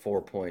floor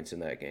 4 points in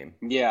that game.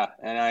 Yeah,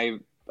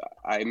 and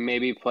I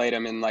maybe played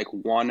him in like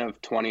one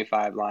of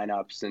 25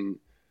 lineups and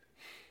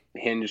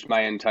hinged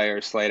my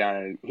entire slate on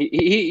it.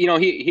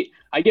 He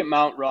I get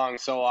Mount wrong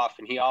so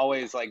often. He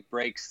always like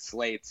breaks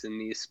slates in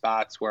these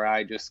spots where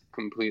I just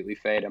completely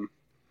fade him.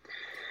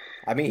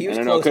 I mean, he And was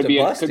I know close to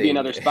it could be busting.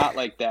 another spot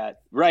like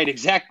that. Right,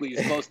 exactly.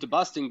 He's close to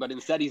busting, but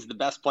instead he's the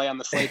best play on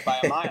the slate by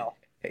a mile.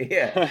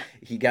 Yeah,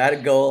 he got a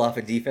goal off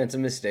a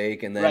defensive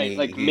mistake, and then Right,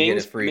 like he hit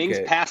a free Mings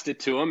kick. passed it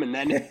to him, and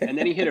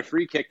then he hit a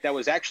free kick that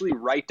was actually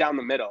right down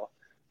the middle.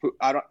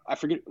 I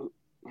forget who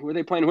were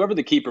they playing? Whoever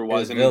the keeper It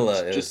was was. I mean,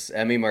 Villa. It just was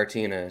Emi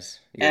Martinez,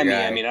 your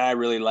Emmy. I guy. mean, I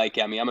really like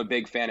Emmy. I'm a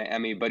big fan of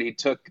Emmy, but he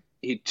took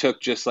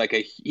just like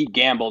he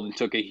gambled and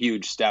took a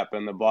huge step,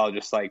 and the ball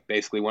just like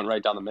basically went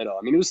right down the middle.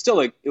 I mean,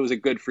 it was a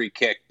good free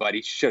kick, but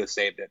he should have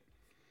saved it.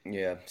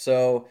 Yeah.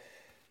 So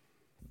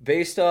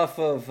based off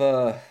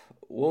of,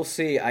 we'll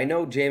see. I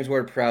know James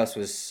Ward-Prowse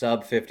was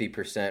sub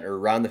 50% or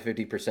around the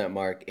 50%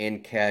 mark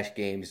in cash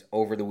games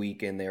over the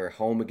weekend. They were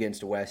home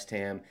against West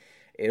Ham.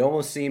 It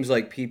almost seems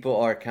like people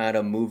are kind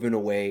of moving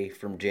away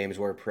from James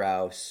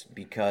Ward-Prowse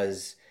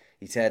because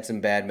he's had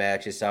some bad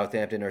matches.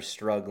 Southampton are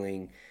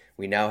struggling.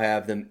 We now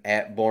have them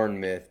at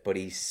Bournemouth, but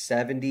he's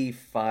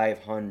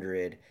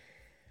 7,500.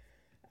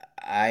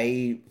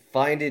 I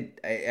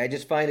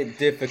just find it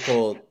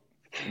difficult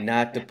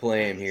not to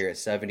play him here at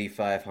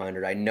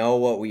 7,500. I know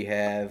what we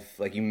have.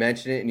 Like you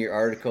mentioned it in your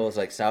articles,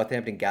 like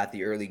Southampton got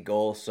the early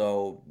goal,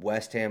 so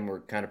West Ham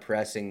were kind of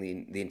pressing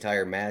the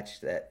entire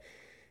match that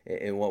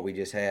in what we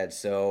just had.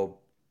 So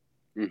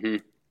hmm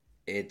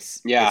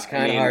it's Yeah, I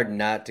kind of mean, hard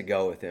not to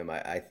go with him.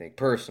 I think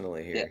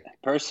personally yeah, here.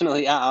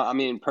 personally, I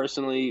mean,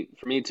 personally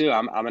for me too,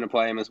 I'm going to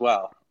play him as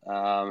well.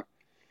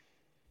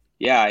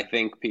 Yeah, I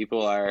think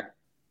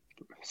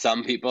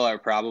some people are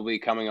probably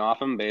coming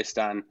off him based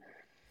on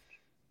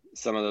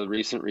some of the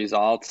recent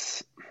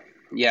results.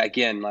 Yeah,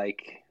 again,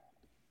 like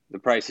the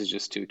price is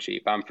just too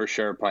cheap. I'm for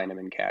sure playing him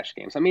in cash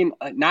games. I mean,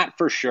 not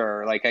for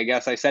sure. Like I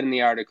guess I said in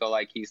the article,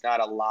 like he's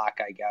not a lock,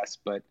 I guess,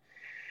 but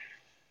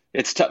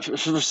it's tough for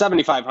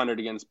 7,500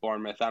 against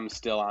Bournemouth. I'm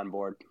still on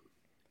board.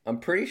 I'm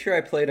pretty sure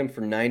I played him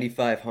for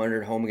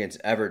 9,500 home against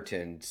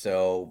Everton.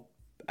 So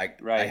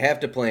I have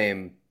to play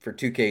him for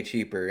 2K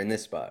cheaper in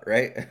this spot,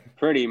 right?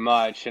 Pretty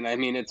much. And I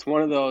mean, it's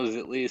one of those,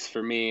 at least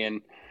for me,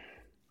 and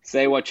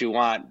say what you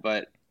want,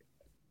 but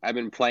I've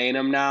been playing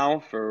him now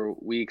for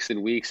weeks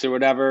and weeks or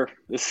whatever.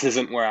 This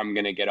isn't where I'm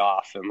going to get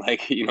off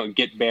and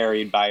get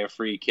buried by a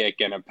free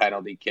kick and a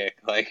penalty kick.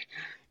 Like,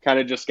 kind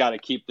of just got to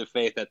keep the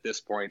faith at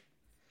this point.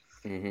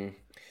 Mm-hmm.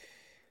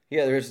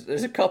 Yeah, there's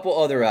a couple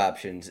other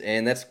options,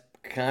 and that's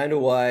kind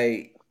of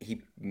why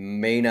he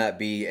may not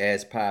be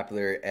as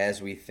popular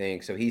as we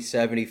think. So he's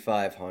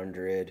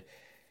 7,500.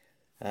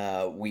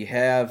 We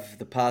have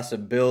the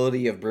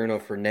possibility of Bruno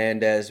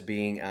Fernandes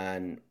being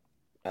on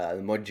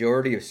the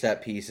majority of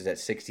set pieces at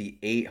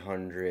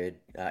 6,800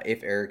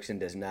 if Eriksen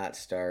does not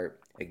start.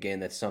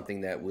 Again, that's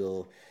something that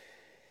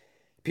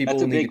people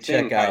will need to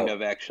check out. Kind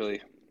of,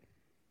 actually.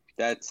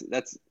 That's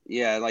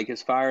yeah, like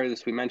as far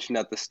as we mentioned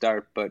at the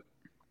start, but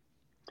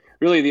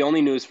really the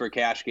only news for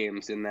cash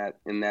games in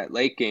that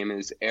late game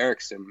is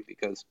Eriksen,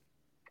 because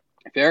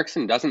if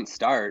Eriksen doesn't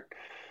start,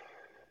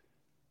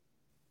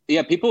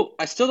 yeah,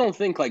 I still don't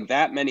think like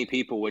that many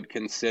people would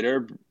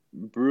consider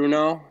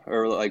Bruno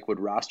or like would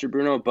roster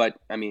Bruno, but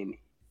I mean,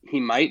 he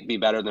might be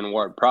better than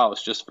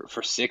Ward-Prowse just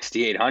for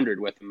 6,800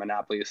 with the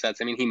monopoly of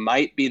sets. I mean, he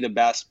might be the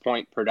best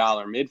point per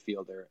dollar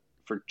midfielder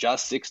for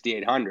just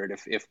 6,800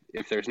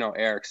 if there's no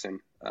Eriksen.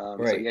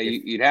 Right. So yeah,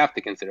 you'd have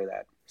to consider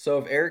that. So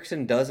if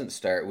Eriksen doesn't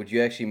start, would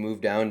you actually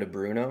move down to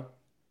Bruno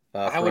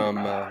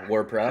from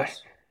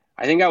Ward-Prowse?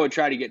 I think I would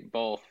try to get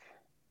both.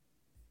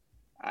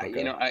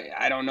 Okay.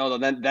 I don't know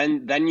though.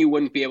 Then you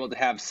wouldn't be able to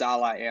have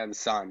Salah and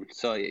Son.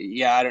 So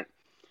yeah,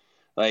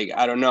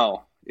 I don't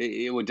know.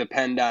 It would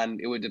depend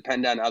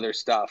on other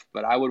stuff.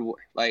 But I would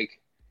like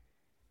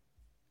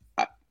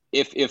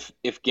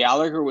if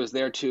Gallagher was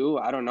there too.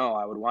 I don't know.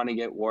 I would want to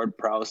get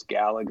Ward-Prowse,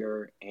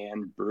 Gallagher,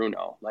 and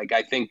Bruno. Like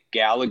I think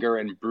Gallagher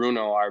and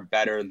Bruno are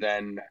better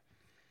than.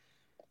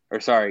 Or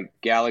sorry,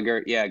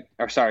 Gallagher. Yeah.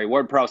 Or sorry,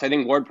 Ward-Prowse. I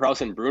think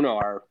Ward-Prowse and Bruno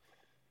are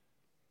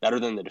better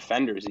than the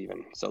defenders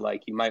even. So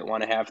like you might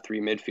want to have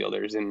three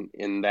midfielders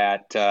in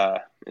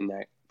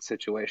that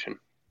situation.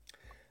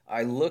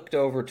 I looked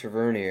over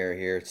Tavernier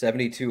here,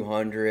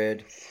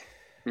 7,200.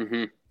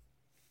 Mm-hmm.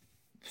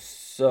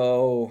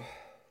 So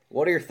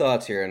what are your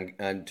thoughts here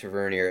on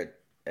Tavernier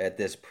at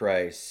this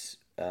price?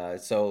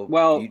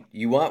 Well,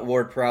 you want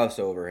Ward-Prowse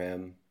over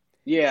him.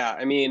 Yeah,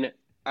 I mean,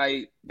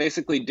 I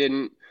basically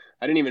didn't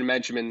even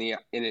mention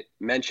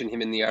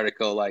him in the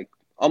article, like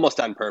almost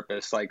on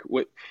purpose. Like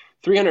with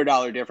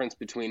 $300 difference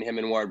between him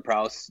and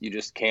Ward-Prowse, you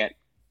just can't,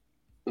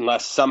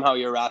 unless somehow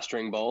you're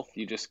rostering both,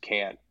 you just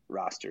can't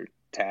roster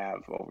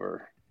Tav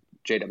over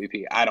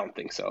JWP. I don't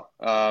think so.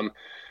 I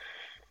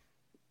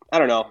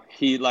don't know.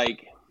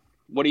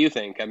 What do you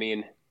think? I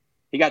mean,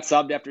 he got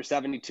subbed after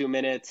 72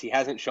 minutes. He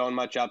hasn't shown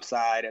much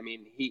upside. I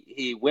mean,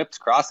 he whips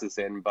crosses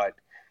in, but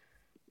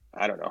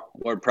I don't know.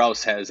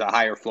 Ward-Prowse has a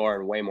higher floor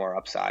and way more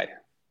upside.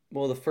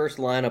 Well, the first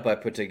lineup I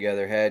put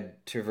together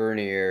had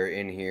Tavernier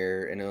in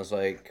here, and it was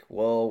like,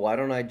 well, why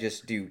don't I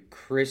just do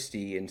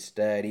Christie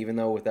instead, even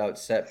though without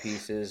set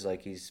pieces,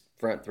 like he's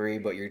front three,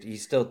 but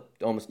he's still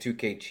almost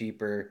 2K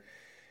cheaper.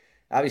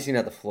 Obviously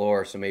not the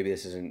floor, so maybe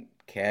this isn't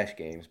cash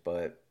games,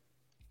 but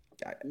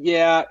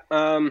yeah,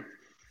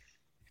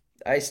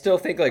 I still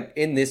think like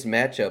in this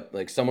matchup,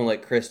 like someone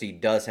like Christie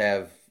does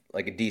have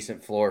like a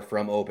decent floor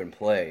from open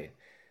play.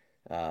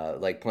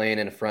 Like playing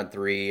in a front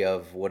three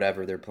of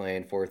whatever they're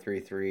playing,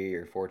 4-3-3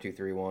 or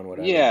 4-2-3-1,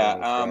 whatever.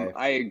 Yeah,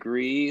 I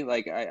agree.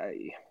 Like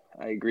I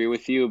agree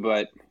with you,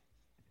 but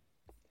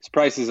his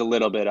price is a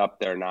little bit up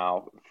there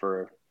now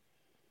for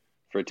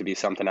it to be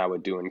something I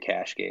would do in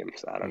cash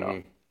games. I don't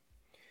know.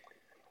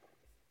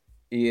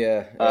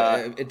 Yeah,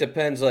 it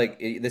depends. Like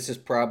this is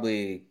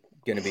probably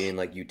going to be in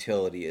like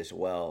utility as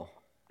well.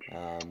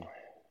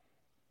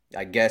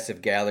 I guess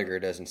if Gallagher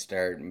doesn't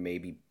start,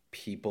 maybe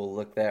people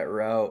look that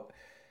route.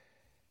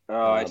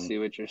 Oh, I see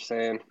what you're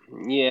saying.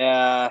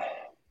 Yeah,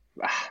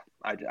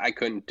 I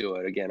couldn't do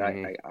it again.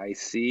 I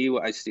see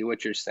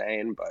what you're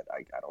saying, but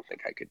I don't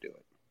think I could do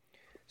it.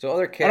 So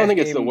other cash I don't think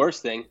game... it's the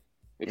worst thing.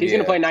 If he's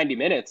going to play 90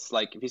 minutes,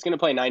 like if he's going to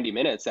play 90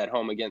 minutes at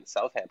home against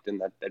Southampton,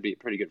 that'd be a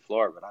pretty good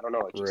floor. But I don't know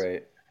what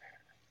right.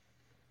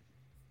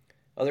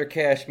 Other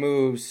cash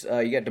moves,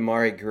 you got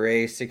Damari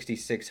Gray,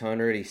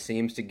 6,600. He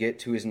seems to get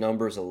to his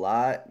numbers a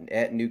lot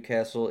at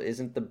Newcastle.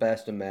 Isn't the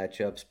best of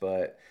matchups,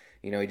 but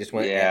he just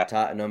went at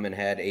Tottenham and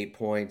had 8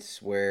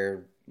 points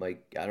where,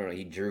 like, I don't know,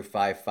 he drew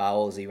 5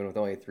 fouls even with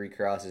only 3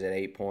 crosses at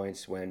 8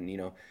 points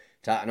when,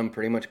 Tottenham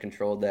pretty much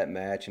controlled that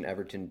match and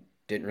Everton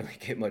didn't really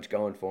get much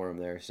going for him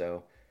there.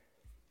 So,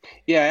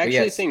 yeah, I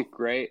actually think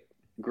Gray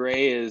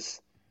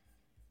is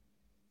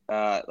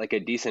like a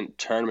decent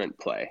tournament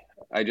play.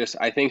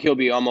 I think he'll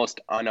be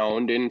almost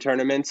unowned in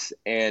tournaments,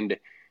 and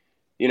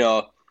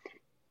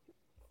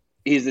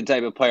he's the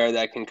type of player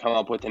that can come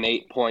up with an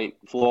 8-point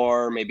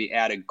floor, maybe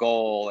add a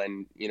goal,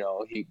 and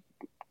he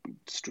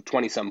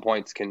 20-some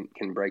points can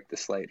break the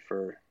slate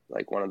for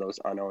like one of those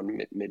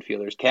unowned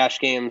midfielders. Cash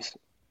games,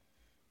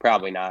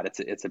 probably not.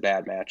 It's a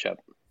bad matchup.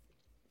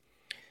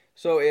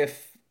 So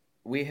if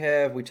we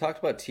talked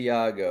about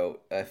Thiago.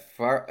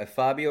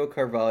 Fabio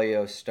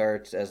Carvalho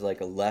starts as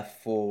like a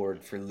left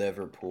forward for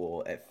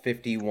Liverpool at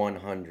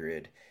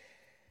 5,100.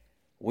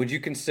 Would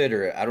you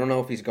consider it? I don't know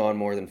if he's gone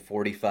more than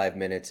 45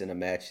 minutes in a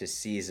match this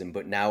season,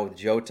 but now with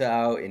Jota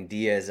out and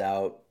Diaz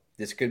out,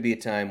 this could be a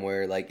time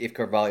where, like, if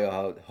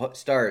Carvalho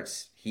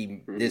starts,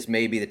 this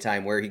may be the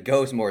time where he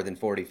goes more than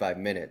 45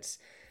 minutes.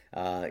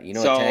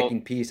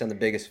 Attacking piece on the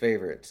biggest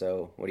favorite.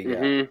 So what do you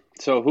got?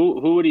 So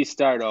who would he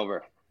start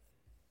over?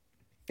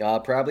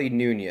 Probably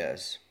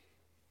Nunez.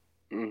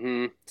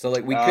 Mm-hmm. So,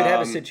 like, we could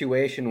have a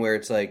situation where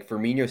it's like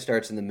Firmino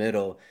starts in the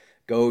middle,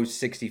 goes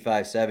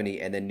 65,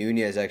 70, and then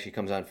Nunez actually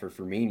comes on for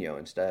Firmino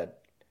instead.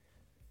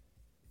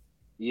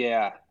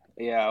 Yeah,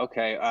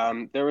 okay.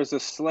 There was a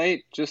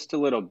slate just a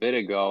little bit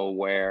ago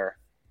where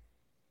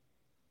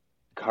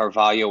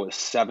Carvalho was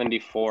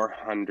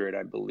 7,400,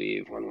 I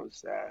believe. When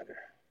was that?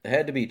 It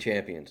had to be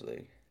Champions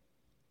League.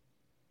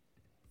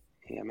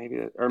 Yeah,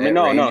 maybe.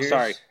 No,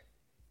 sorry.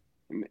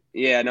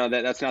 Yeah, no,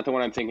 that's not the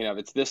one I'm thinking of.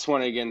 It's this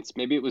one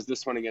maybe it was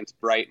this one against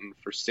Brighton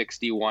for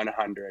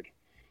 6,100.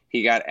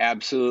 He got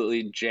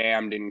absolutely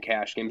jammed in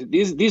cash games.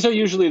 These are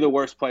usually the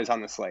worst plays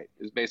on the slate,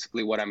 is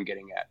basically what I'm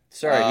getting at.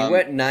 Sorry, he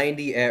went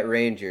 90 at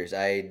Rangers.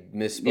 I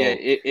misspoke. Yeah,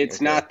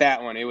 it's not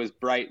that one. It was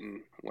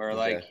Brighton, where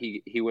like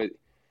he would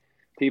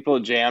people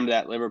jammed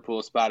that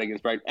Liverpool spot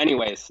against Brighton.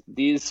 Anyways,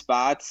 these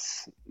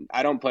spots,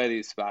 I don't play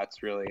these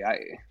spots really.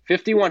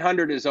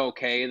 5,100 is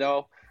okay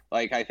though.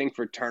 Like, I think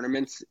for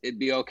tournaments it'd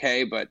be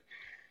okay, but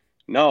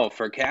no,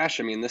 for cash,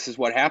 I mean, this is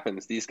what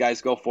happens. These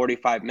guys go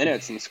 45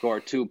 minutes and score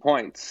 2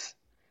 points.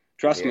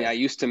 Trust me, I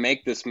used to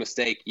make this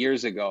mistake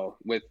years ago.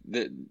 With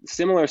the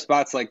similar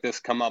spots like this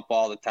come up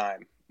all the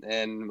time.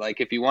 And like,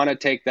 if you want to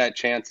take that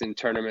chance in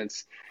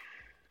tournaments,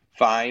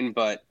 fine,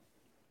 but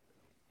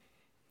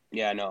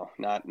yeah, no,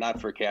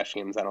 not for cash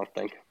games, I don't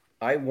think.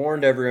 I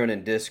warned everyone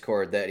in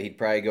Discord that he'd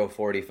probably go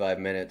 45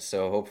 minutes,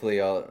 so hopefully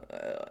all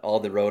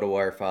the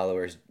RotoWire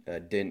followers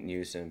didn't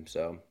use him.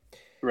 So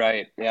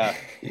right, yeah,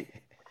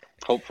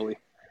 hopefully.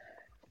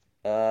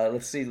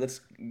 Let's see. Let's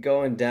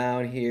going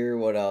down here.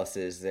 What else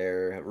is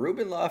there?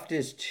 Ruben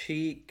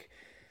Loftus-Cheek.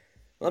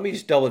 Let me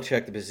just double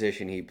check the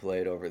position he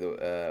played over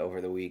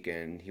the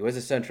weekend. He was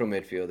a central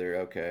midfielder.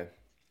 Okay.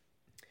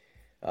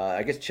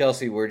 I guess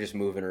Chelsea were just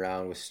moving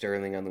around with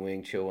Sterling on the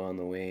wing, Chilwell on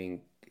the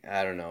wing.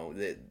 I don't know.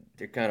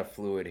 They're kind of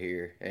fluid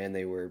here, and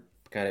they were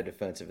kind of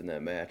defensive in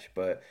that match.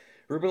 But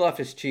Ruben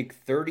Loftus-Cheek,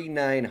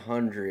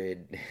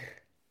 3,900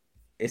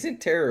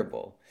 isn't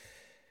terrible.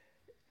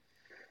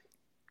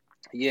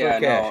 Yeah,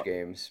 for cash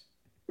games.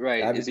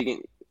 Right. Is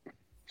he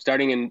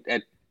starting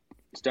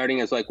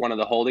as like one of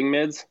the holding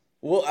mids?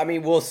 Well, I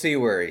mean, we'll see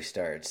where he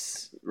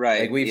starts.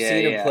 Right. Like, we've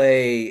seen him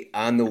play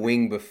on the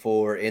wing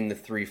before in the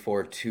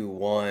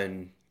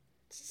 3-4-2-1.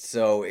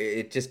 So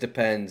it just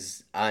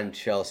depends on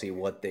Chelsea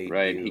what they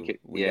do.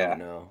 We don't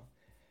know.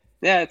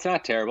 Yeah, it's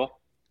not terrible.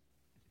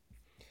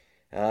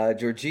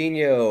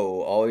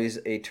 Jorginho, always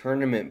a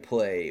tournament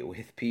play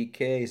with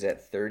PKs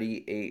at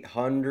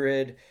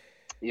 3,800.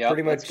 Yeah,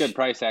 pretty much, that's a good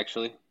price,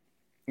 actually.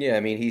 Yeah,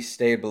 I mean, he's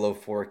stayed below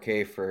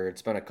 4K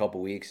it's been a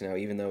couple weeks now,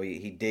 even though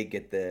he did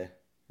get the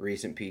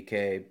recent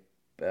PK.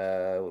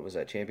 What was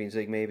that, Champions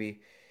League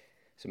maybe?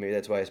 So maybe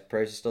that's why his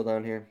price is still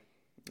down here.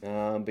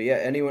 But yeah,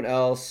 anyone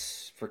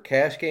else for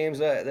cash games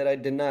that I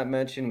did not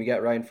mention? We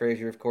got Ryan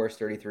Fraser, of course,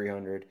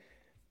 3,300.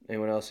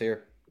 Anyone else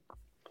here?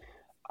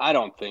 I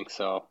don't think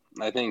so.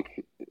 I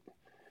think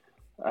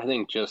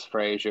just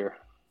Fraser.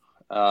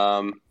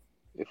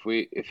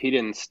 If he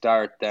didn't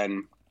start,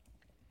 then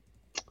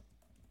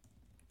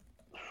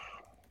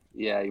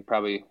yeah, I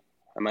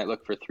might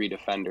look for 3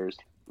 defenders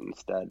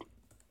instead.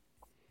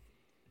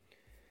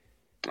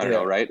 I don't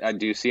know, right?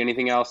 Do you see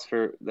anything else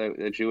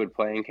that you would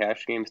play in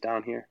cash games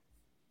down here?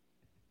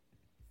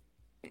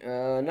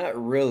 Not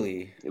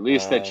really. At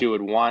least that you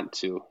would want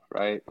to,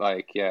 right?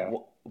 Like, yeah.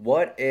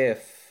 What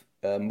if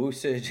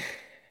Musa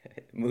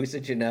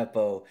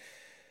Gineppo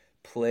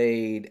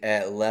played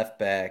at left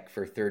back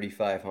for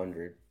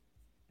 3,500?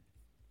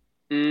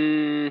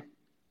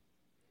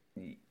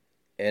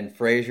 And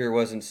Fraser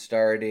wasn't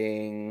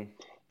starting.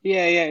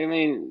 Yeah. I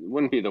mean, it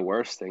wouldn't be the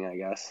worst thing, I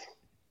guess.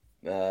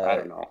 I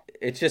don't know.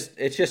 It's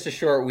just a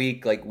short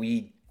week. Like,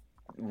 we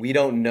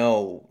don't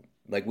know.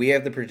 Like, we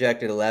have the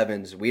projected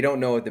 11s. We don't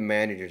know what the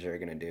managers are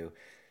going to do.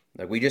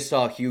 Like, we just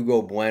saw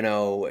Hugo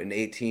Bueno, an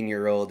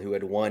 18-year-old who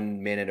had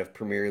 1 minute of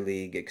Premier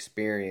League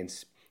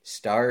experience,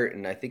 start,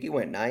 and I think he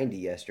went 90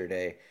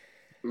 yesterday.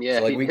 Yeah,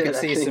 so, like, we could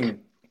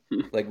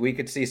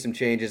see some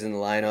changes in the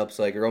lineups.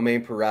 Like,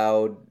 Romain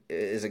Perraud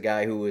is a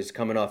guy who is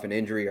coming off an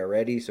injury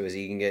already, so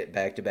he can get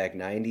back-to-back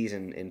 90s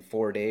in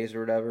 4 days or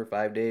whatever,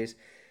 5 days.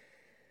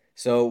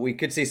 So we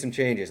could see some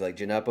changes. Like,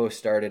 Gineppo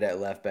started at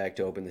left back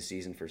to open the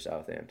season for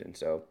Southampton.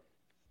 So,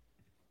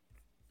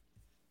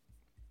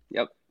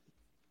 yep.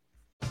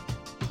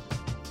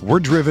 We're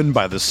driven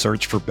by the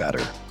search for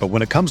better. But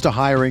when it comes to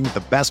hiring,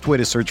 the best way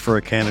to search for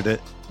a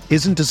candidate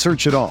isn't to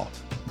search at all.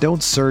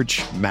 Don't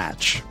search,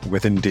 match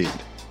with Indeed.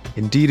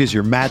 Indeed is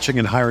your matching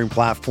and hiring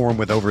platform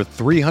with over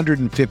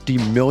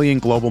 350 million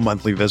global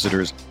monthly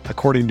visitors,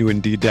 according to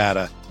Indeed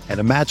data, and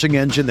a matching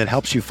engine that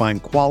helps you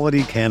find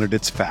quality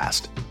candidates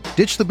fast.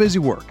 Ditch the busy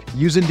work.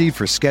 Use Indeed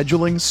for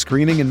scheduling,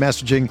 screening, and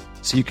messaging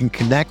so you can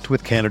connect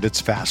with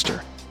candidates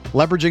faster.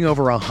 Leveraging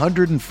over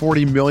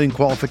 140 million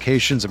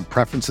qualifications and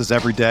preferences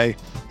every day,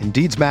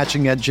 Indeed's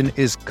matching engine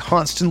is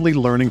constantly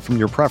learning from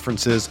your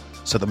preferences,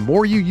 so the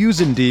more you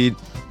use Indeed,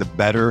 the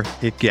better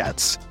it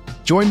gets.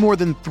 Join more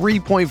than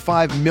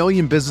 3.5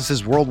 million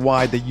businesses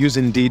worldwide that use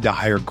Indeed to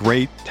hire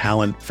great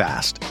talent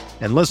fast.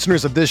 And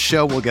listeners of this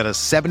show will get a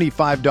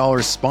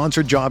 $75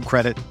 sponsored job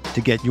credit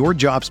to get your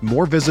jobs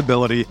more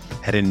visibility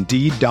at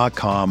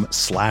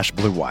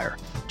Indeed.com/Blue Wire.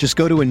 Just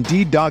go to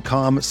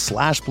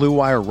Indeed.com/Blue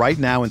Wire right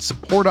now and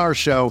support our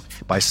show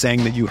by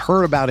saying that you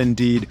heard about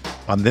Indeed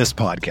on this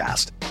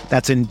podcast.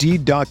 That's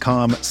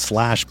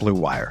Indeed.com/Blue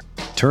Wire.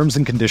 Terms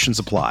and conditions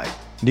apply.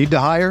 Need to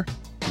hire?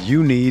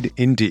 You need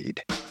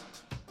Indeed.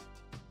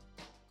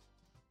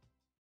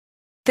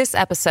 This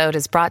episode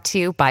is brought to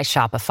you by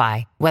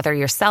Shopify. Whether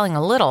you're selling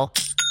a little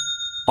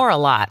or a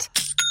lot,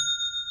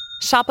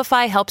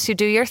 Shopify helps you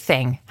do your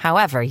thing,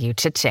 however you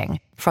cha-ching.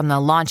 From the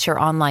launch your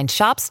online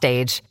shop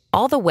stage,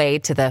 all the way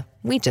to the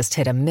we just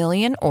hit 1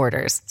 million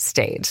orders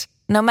stage.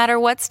 No matter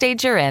what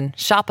stage you're in,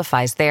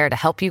 Shopify's there to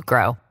help you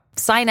grow.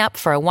 Sign up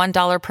for a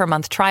 $1 per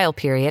month trial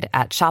period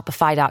at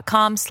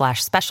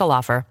shopify.com/special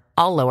offer,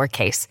 all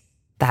lowercase.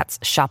 That's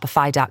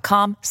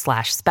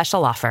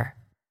shopify.com/special offer.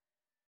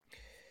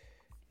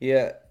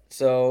 Yeah,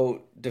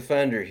 so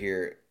defender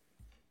here.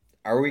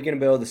 Are we going to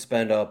be able to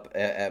spend up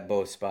at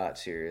both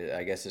spots here?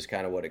 I guess is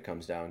kind of what it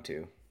comes down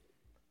to.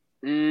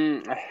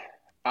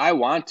 I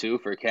want to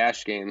for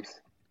cash games.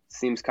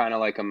 Seems kind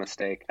of like a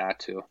mistake not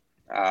to.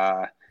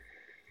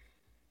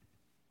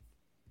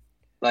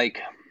 Like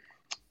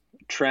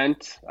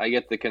Trent, I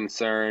get the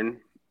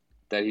concern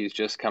that he's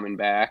just coming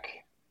back,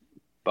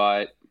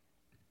 but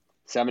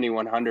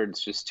 7,100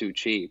 is just too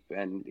cheap,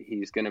 and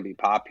he's going to be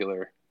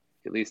popular,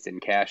 at least in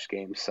cash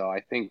games. So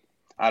I think,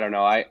 I don't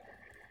know, I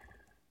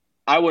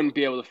wouldn't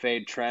be able to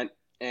fade Trent.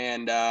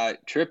 And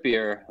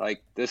Trippier,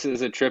 like this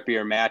is a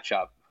Trippier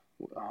matchup.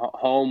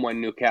 Home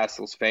when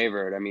Newcastle's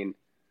favored. I mean,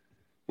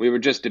 we were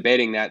just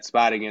debating that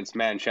spot against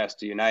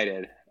Manchester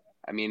United.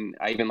 I mean,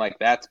 I even like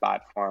that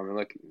spot for him.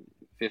 Look,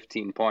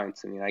 15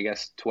 points. I mean, I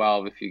guess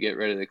 12 if you get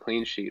rid of the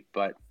clean sheet.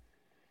 But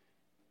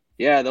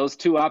yeah, those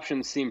two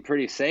options seem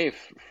pretty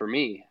safe for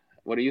me.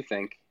 What do you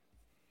think?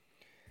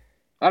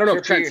 I don't know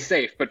if Trent's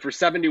safe, but for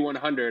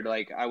 7,100,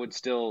 like I would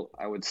still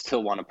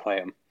want to play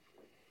him.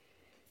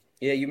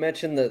 Yeah, you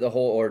mentioned the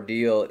whole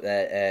ordeal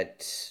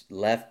at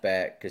left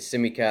back because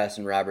Tsimikas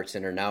and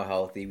Robertson are now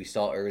healthy. We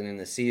saw early in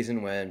the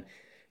season when,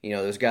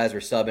 those guys were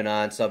subbing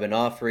on, subbing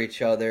off for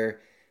each other.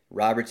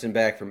 Robertson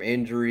back from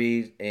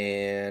injury,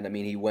 and, I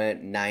mean, he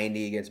went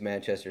 90 against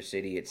Manchester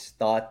City. It's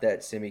thought that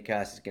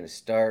Tsimikas is going to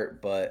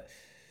start, but,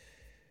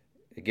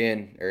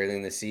 again, early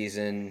in the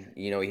season,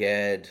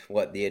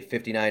 they had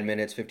 59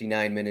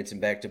 minutes in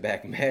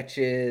back-to-back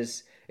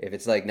matches. If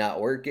it's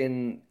not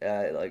working,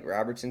 like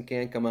Robertson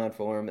can't come on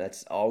for him.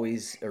 That's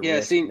always a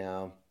risk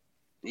now.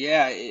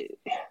 Yeah, it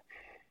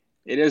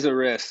is a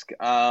risk.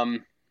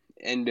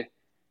 And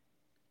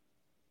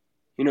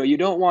you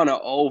don't want to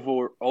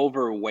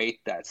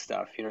overweight that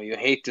stuff. You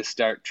hate to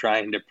start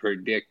trying to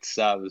predict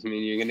subs. I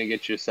mean, you're going to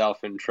get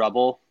yourself in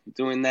trouble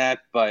doing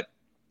that. But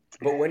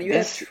when you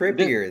have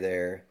Trippier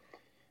there.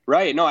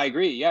 Right. No, I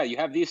agree. Yeah, you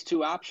have these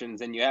two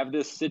options, and you have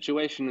this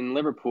situation in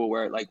Liverpool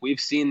where, we've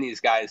seen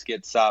these guys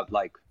get subbed,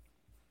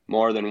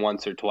 more than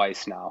once or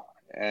twice now.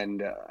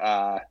 And,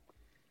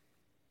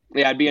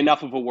 it'd be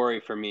enough of a worry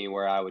for me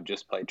where I would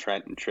just play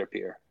Trent and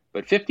Trippier.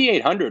 But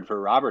 5,800 for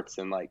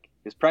Robertson,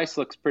 his price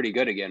looks pretty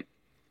good again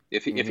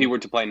if he were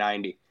to play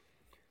 90.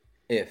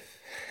 If.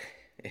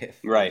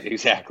 Right,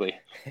 exactly.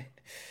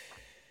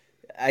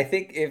 I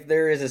think if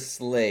there is a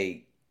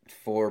slate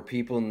for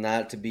people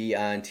not to be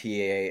on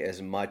TAA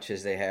as much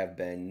as they have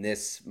been,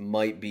 this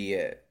might be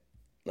it.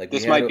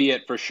 This might be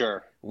it for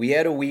sure. We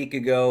had a week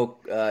ago,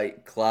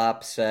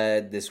 Klopp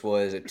said this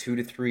was a 2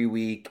 to 3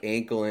 week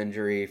ankle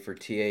injury for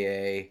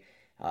TAA.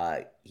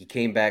 He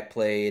came back,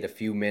 played a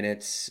few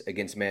minutes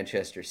against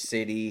Manchester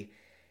City.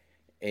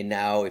 And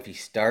now if he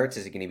starts,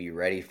 is he going to be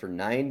ready for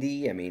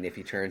 90? I mean, if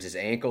he turns his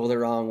ankle the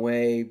wrong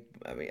way,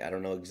 I mean, I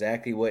don't know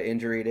exactly what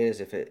injury it is,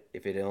 if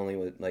it only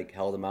would,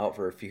 held him out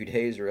for a few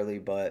days, really,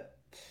 but...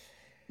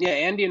 Yeah,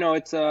 and,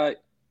 it's a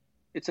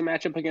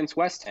matchup against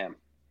West Ham.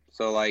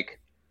 So,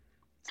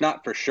 it's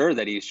not for sure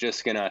that he's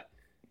just going to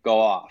go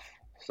off.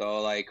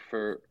 So,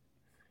 for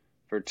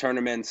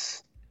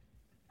tournaments,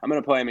 I'm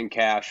going to play him in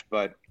cash,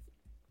 but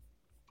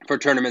for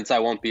tournaments, I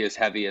won't be as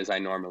heavy as I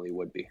normally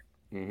would be.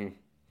 Mm-hmm.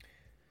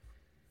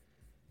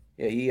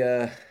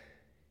 Yeah,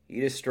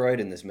 he destroyed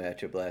in this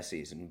matchup last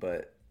season,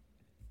 but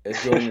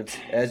as Jordan would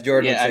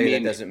say,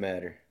 that doesn't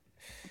matter.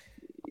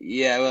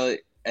 Yeah, well,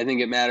 I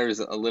think it matters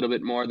a little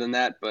bit more than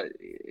that, but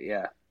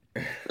yeah,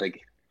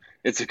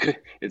 it's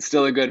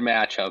still a good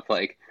matchup.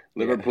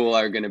 Liverpool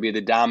are going to be the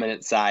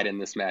dominant side in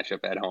this matchup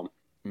at home.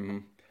 Mm-hmm.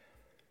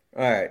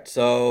 All right,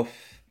 so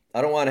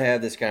I don't want to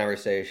have this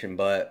conversation,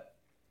 but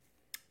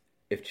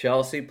if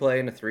Chelsea play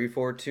in a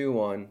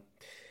 3-4-2-1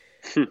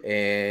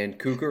 and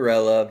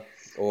Cucurella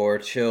or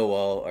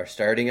Chilwell are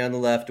starting on the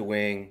left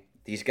wing,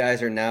 these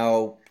guys are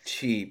now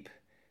cheaper.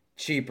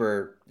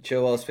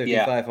 Chilwell's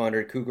Yeah.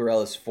 5,500,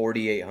 Cucurella's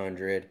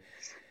 4,800.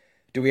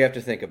 Do we have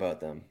to think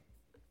about them?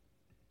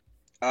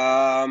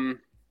 Um,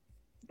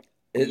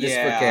 This is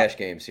for yeah. cash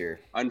games here.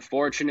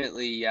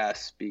 Unfortunately,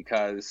 yes,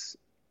 because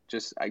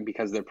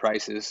their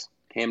prices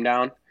came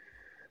down.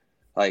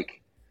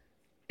 Like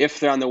if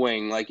they're on the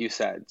wing, like you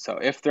said. So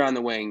if they're on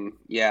the wing,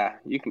 yeah,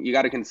 you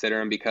got to consider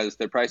them because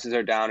their prices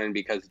are down and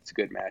because it's a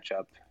good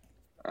matchup.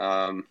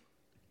 Um,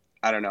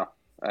 I don't know.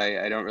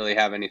 I don't really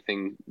have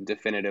anything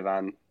definitive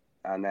on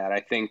that.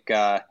 I think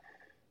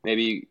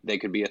maybe they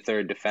could be a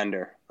third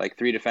defender. Like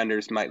three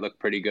defenders might look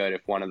pretty good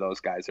if one of those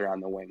guys are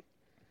on the wing.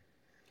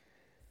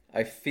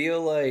 I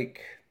feel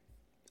like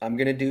I'm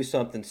gonna do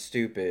something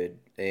stupid,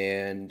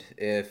 and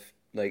if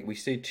like we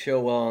see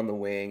Chilwell on the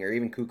wing or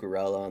even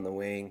Cucurella on the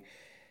wing,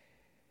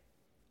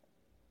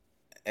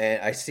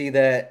 and I see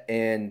that,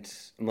 and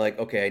I'm like,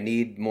 okay, I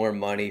need more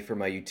money for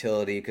my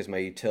utility because my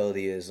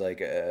utility is like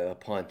a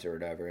punt or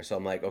whatever. So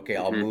I'm like, okay,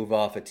 I'll Mm-hmm. move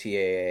off a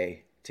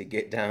TAA to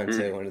get down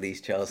to one of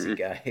these Chelsea Mm-hmm.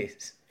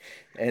 guys.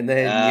 And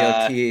then, Uh,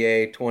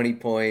 TAA, 20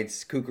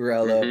 points,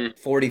 Cucurella, mm-hmm.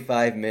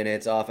 45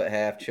 minutes off at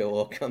half,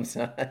 Chilwell comes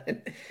on.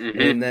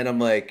 Mm-hmm. And then I'm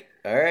like,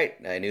 all right,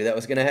 I knew that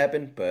was going to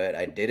happen, but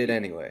I did it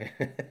anyway.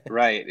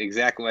 Right,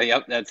 exactly.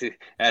 Yep,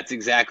 that's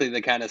exactly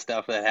the kind of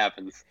stuff that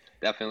happens.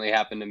 Definitely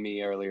happened to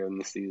me earlier in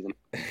the season.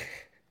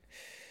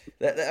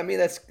 I mean,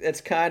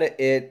 that's kind of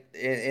it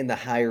in the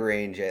high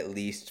range, at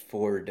least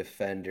for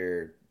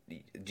defender.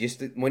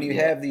 Just when you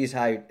Yeah. have these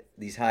high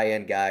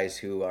end guys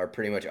who are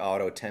pretty much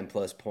auto 10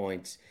 plus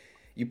points,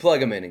 you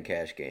plug them in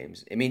cash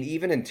games. I mean,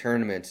 even in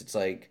tournaments, it's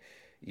like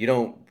you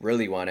don't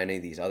really want any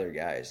of these other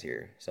guys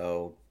here.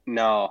 So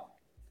No.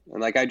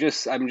 And like I'm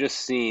just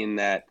seeing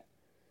that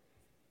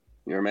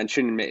you were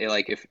mentioning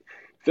like if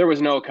there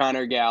was no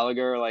Conor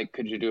Gallagher, like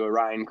could you do a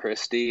Ryan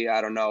Christie?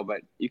 I don't know,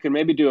 but you can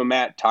maybe do a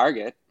Matt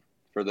Target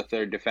for the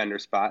third defender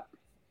spot.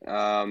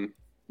 Um,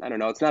 I don't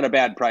know. It's not a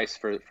bad price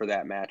for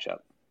that matchup.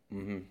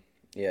 hmm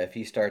yeah, if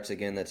he starts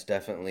again, that's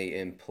definitely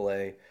in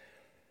play.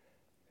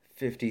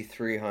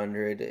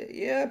 5,300.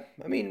 Yeah,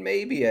 I mean,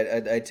 maybe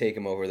I'd take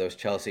him over those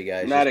Chelsea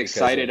guys Not just because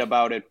excited of.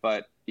 about it,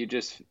 but you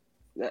just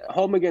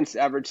home against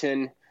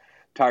Everton,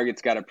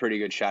 Target's got a pretty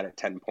good shot at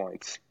 10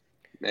 points.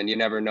 And you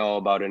never know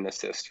about an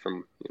assist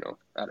from,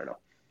 I don't know,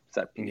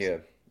 set piece. Yeah.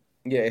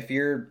 Yeah,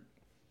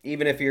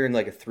 even if you're in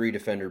like a three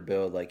defender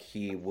build, like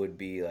he would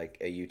be like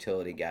a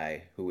utility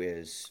guy who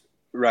is.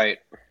 Right.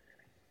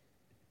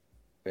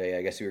 Yeah,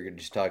 I guess we were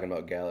just talking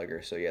about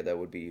Gallagher, so yeah, that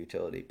would be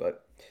utility.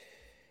 But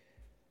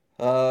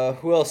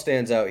who else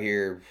stands out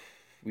here?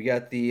 We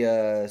got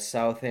the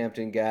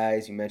Southampton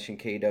guys. You mentioned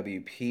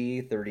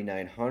KWP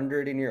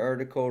 3,900 in your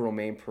article.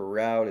 Romain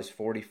Perraud is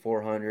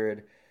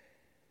 4,400.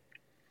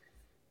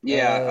 Uh,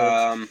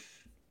 Yeah.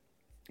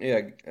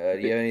 yeah. Do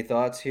you have any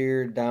thoughts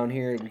here? Down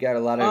here, we got a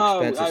lot of Oh,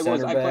 expensive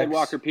center I played backs.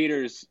 Walker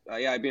Peters.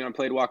 I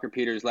played Walker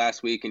Peters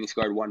last week and he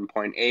scored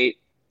 1.8.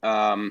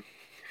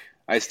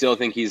 I still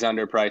think he's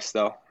underpriced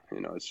though.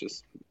 It's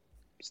just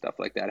stuff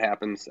like that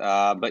happens.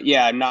 But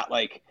yeah, I'm not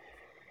like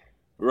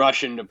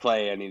rushing to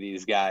play any of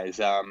these guys.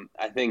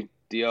 I think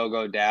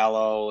Diogo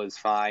Dallo is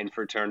fine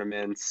for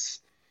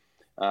tournaments.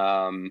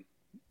 Um,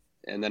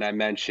 and then I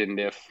mentioned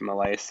if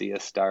Malaysia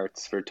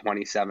starts for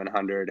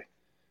 2,700,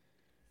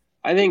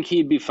 I think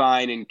he'd be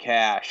fine in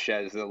cash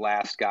as the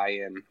last guy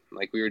in.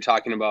 Like we were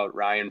talking about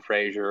Ryan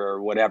Fraser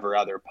or whatever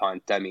other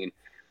punt. I mean,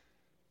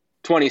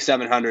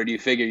 2,700, you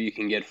figure you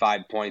can get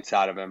 5 points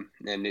out of him,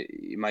 and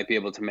you might be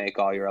able to make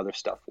all your other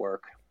stuff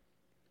work.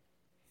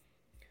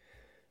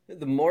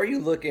 The more you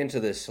look into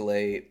this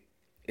slate,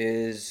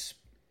 is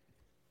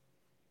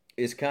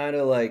is kind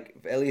of like,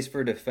 at least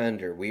for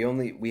defender,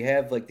 we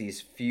have like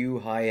these few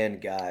high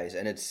end guys,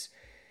 and it's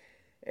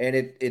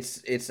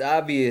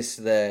obvious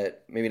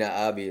that, maybe not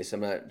obvious,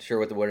 I'm not sure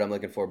what the word I'm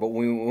looking for, but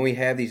when we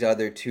have these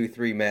other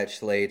 2-3 match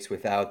slates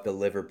without the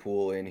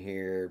Liverpool in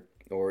here,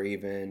 or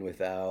even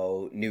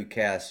without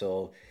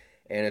Newcastle,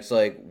 and it's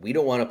like we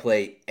don't want to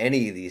play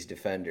any of these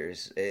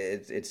defenders.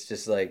 It's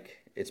just like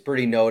it's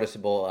pretty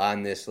noticeable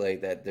on this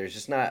slate that there's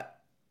just not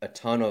a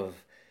ton of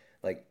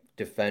like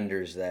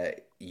defenders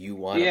that you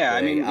want to Yeah,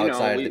 I play mean,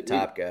 outside of the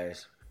top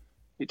guys.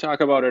 we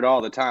talk about it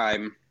all the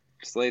time.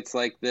 Slates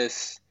like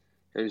this,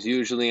 there's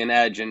usually an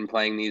edge in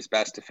playing these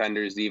best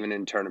defenders, even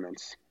in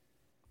tournaments.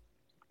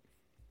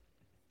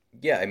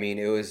 Yeah, I mean,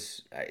 it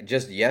was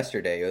just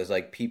yesterday. It was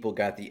like people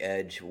got the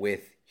edge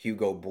with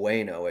Hugo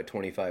Bueno at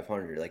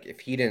 2,500. Like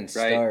if he didn't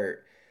Right,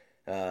 start,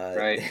 uh,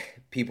 right,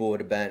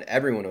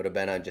 everyone would have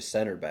been on just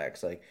center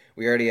backs. Like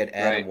we already had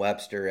Adam right.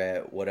 Webster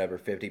at whatever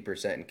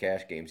 50% in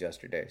cash games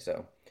yesterday.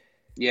 So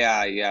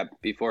Yeah, yeah.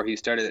 Before he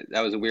started,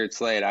 that was a weird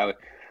slate. I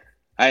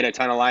had a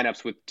ton of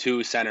lineups with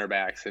two center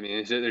backs. I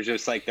mean, there's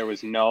just like there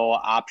was no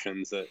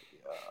options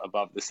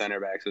above the center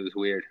backs. It was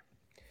weird.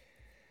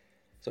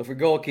 So for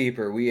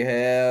goalkeeper, we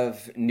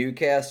have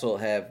Newcastle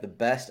have the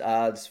best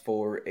odds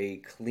for a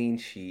clean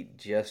sheet,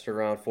 just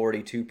around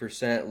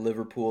 42%,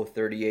 Liverpool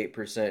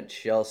 38%,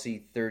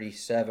 Chelsea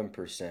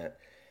 37%.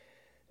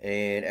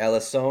 And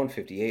Alisson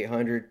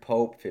 5,800,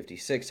 Pope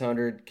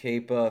 5,600,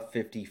 Kepa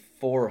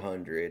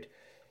 5,400.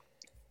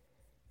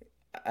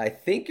 I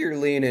think you're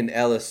leaning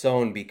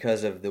Alisson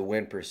because of the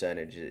win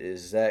percentage.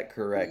 Is that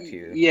correct,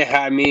 Hugh?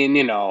 Yeah, I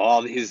mean,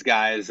 all these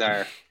guys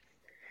are.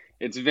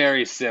 It's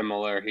very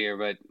similar here,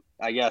 but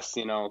I guess,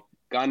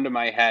 gun to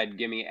my head,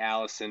 give me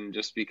Allison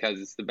just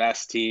because it's the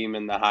best team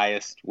and the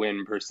highest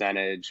win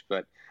percentage.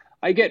 But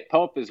I get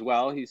Pope as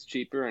well. He's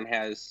cheaper and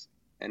has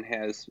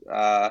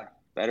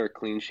better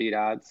clean sheet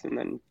odds. And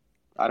then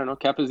I don't know,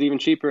 Kepa's even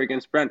cheaper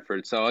against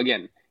Brentford. So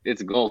again,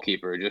 it's a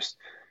goalkeeper. Just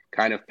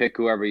kind of pick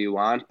whoever you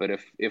want. But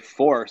if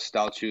forced,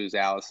 I'll choose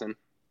Allison.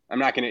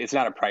 It's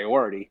not a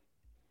priority.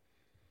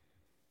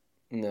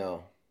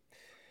 No.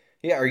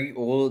 Yeah,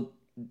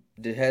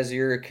 has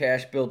your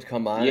cash build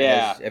come on?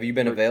 Yeah. Have you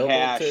been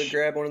available to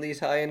grab one of these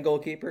high-end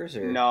goalkeepers?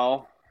 Or?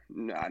 No,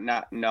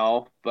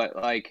 but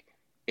like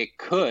it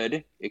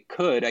could,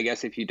 I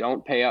guess, if you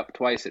don't pay up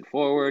twice at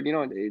forward,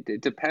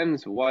 it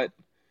depends what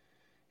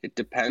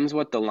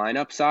the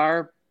lineups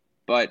are,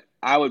 but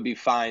I would be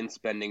fine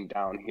spending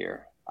down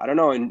here. I don't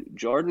know, and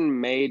Jordan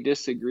may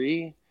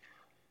disagree.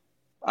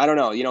 I don't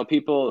know,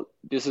 people,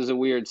 this is a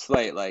weird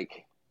slate,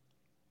 like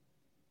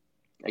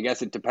I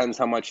guess it depends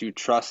how much you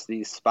trust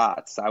these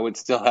spots. I would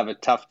still have a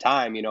tough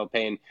time,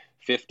 paying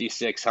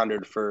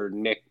 $5,600 for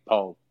Nick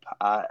Pope.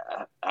 I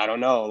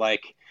don't know.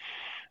 Like,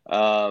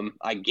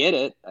 I get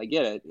it,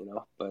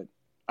 but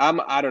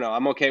I don't know.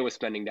 I'm okay with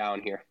spending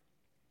down here.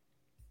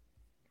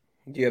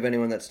 Do you have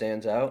anyone that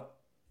stands out?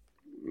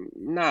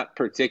 Not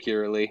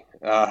particularly.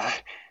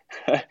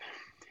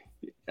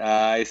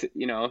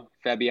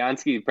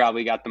 Fabianski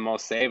probably got the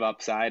most save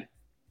upside.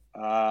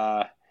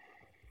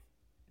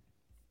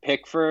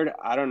 Pickford,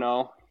 I don't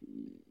know.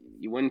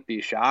 You wouldn't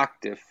be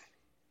shocked if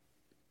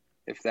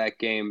that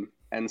game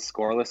ends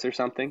scoreless or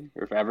something,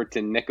 or if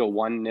Everton nick a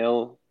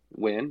 1-0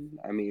 win.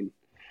 I mean,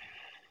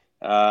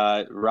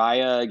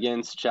 Raya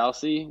against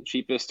Chelsea,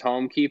 cheapest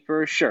home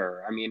keeper,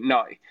 sure. I mean,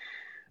 no,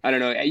 I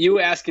don't know. You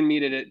asking me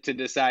to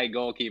decide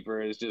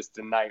goalkeeper is just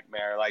a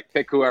nightmare. Like,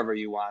 pick whoever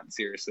you want,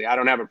 seriously. I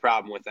don't have a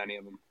problem with any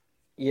of them.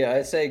 Yeah,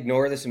 I'd say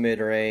ignore this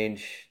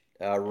mid-range.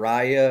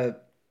 Raya,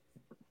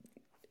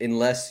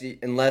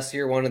 unless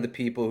you're one of the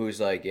people who's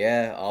like,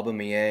 yeah,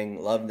 Aubameyang,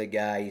 love the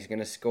guy, he's going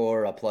to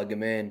score, I'll plug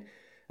him in.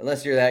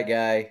 Unless you're that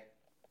guy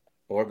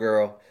or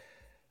girl,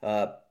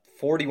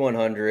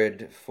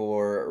 4,100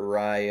 for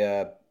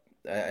Raya.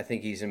 I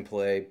think he's in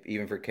play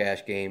even for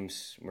cash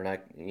games. We're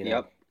not,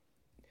 Yep.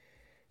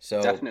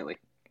 So definitely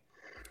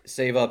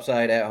save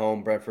upside at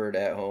home. Brentford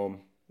at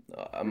home.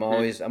 I'm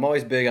always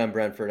big on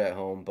Brentford at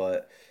home,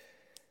 but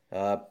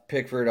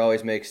Pickford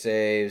always makes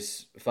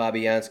saves.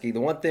 Fabianski.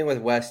 The one thing with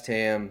West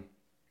Ham,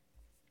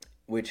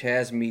 which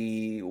has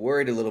me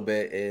worried a little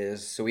bit,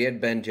 is so we had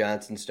Ben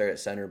Johnson start at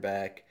center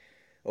back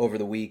over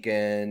the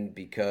weekend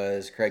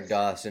because Craig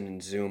Dawson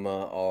and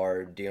Zuma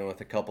are dealing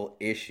with a couple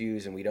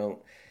issues, and we don't.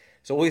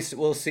 So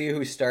we'll see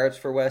who starts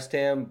for West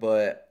Ham,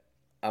 but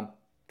I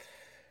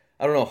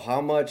don't know how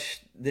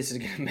much this is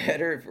going to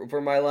matter for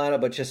my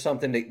lineup, but just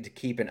something to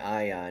keep an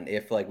eye on.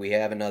 If we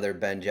have another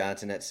Ben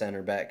Johnson at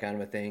center back kind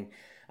of a thing,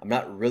 I'm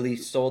not really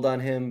sold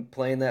on him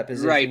playing that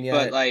position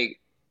yet. Right, but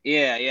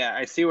yeah,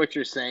 I see what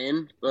you're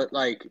saying, but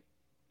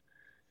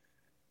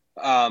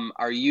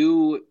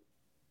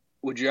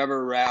would you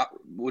ever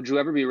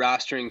be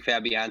rostering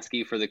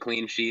Fabianski for the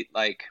clean sheet?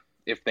 Like,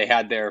 if they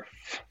had their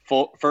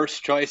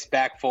first choice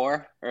back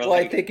four? Well,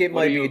 I think it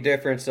might be a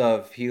difference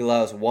of he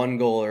allows 1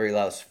 goal or he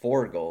allows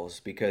 4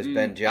 goals because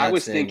Ben Johnson. I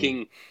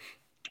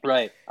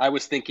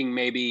was thinking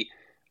maybe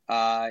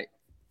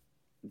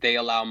they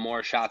allow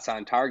more shots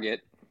on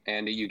target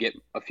and you get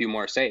a few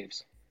more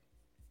saves.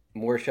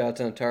 More shots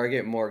on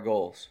target, more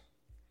goals.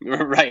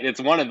 Right, it's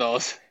one of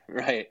those.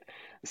 Right,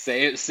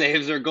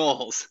 saves or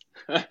goals.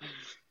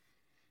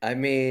 I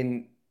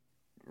mean,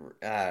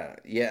 I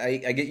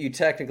get you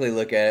technically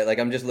look at it. Like,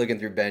 I'm just looking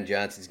through Ben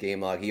Johnson's game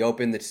log. He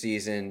opened the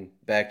season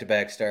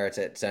back-to-back starts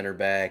at center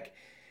back.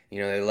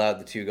 They allowed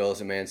the 2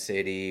 goals at Man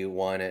City,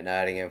 1 at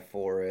Nottingham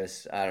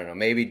Forest. I don't know.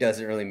 Maybe it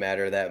doesn't really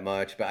matter that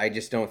much, but I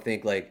just don't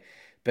think,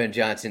 Ben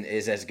Johnson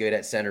is as good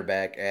at center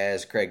back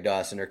as Craig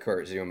Dawson or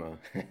Kurt Zuma.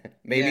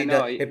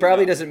 It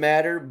probably doesn't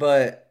matter,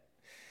 but...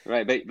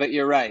 Right, but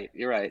you're right.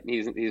 You're right.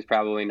 He's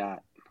probably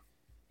not.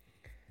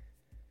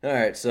 All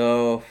right,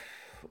 so...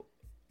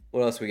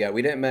 What else we got?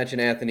 We didn't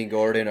mention Anthony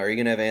Gordon. Are you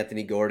going to have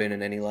Anthony Gordon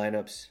in any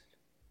lineups?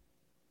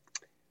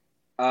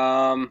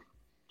 How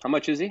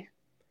much is he?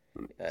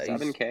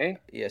 7K?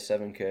 Yeah,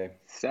 7K.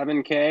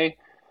 7K?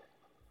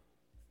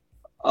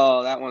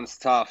 Oh, that one's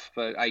tough,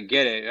 but I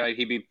get it. Right?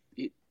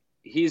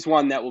 He's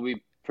one that will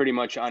be pretty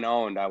much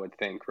unowned, I would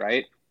think,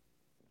 right?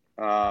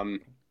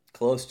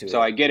 Close to it.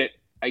 So I get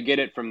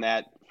it from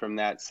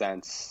that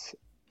sense.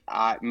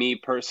 Me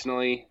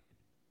personally,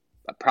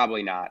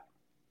 probably not.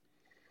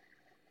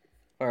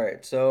 All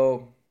right,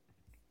 so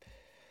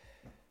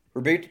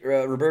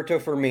Roberto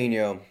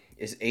Firmino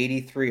is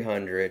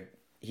 8,300.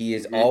 He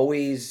is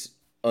always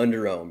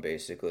under-owned,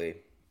 basically.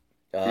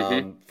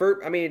 Mm-hmm.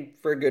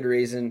 For a good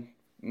reason,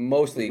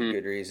 mostly Mm-hmm.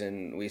 good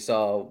reason. We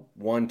saw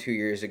 2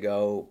 years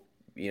ago.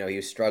 He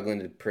was struggling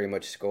to pretty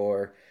much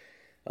score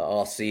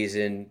all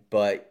season,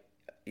 but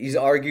he's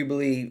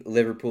arguably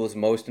Liverpool's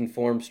most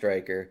informed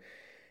striker.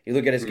 You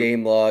look at his Mm-hmm.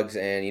 game logs,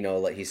 and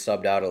like he's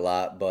subbed out a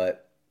lot,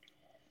 but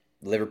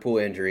Liverpool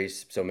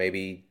injuries, so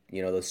maybe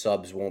the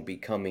subs won't be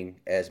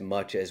coming as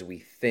much as we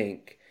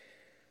think.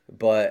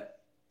 But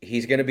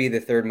he's going to be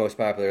the third most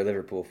popular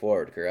Liverpool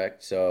forward,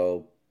 correct?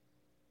 So,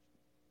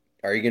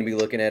 are you going to be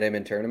looking at him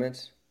in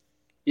tournaments?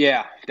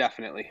 Yeah,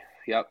 definitely.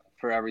 Yep.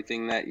 For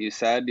everything that you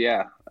said,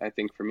 yeah, I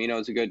think Firmino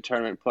is a good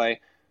tournament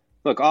play.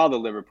 Look, all the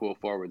Liverpool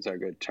forwards are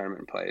good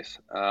tournament plays.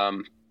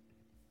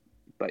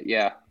 But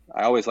yeah,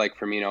 I always like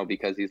Firmino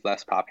because he's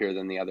less popular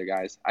than the other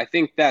guys. I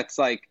think that's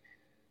like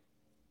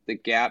the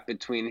gap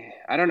between,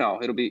 I don't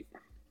know, it'll be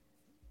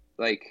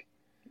like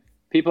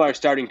people are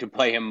starting to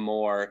play him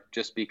more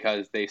just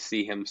because they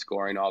see him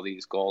scoring all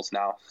these goals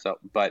now. So,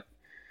 but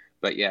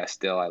yeah,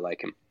 still I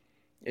like him.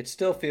 It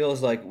still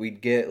feels like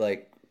we'd get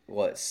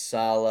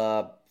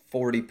Salah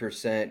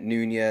 40%,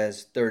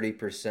 Nunez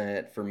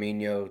 30%,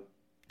 Firmino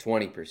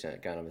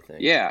 20% kind of a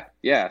thing.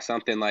 Yeah,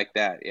 something like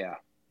that. Yeah.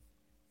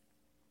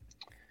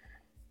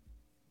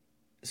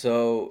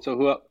 So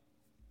who?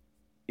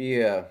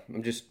 yeah,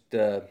 I'm just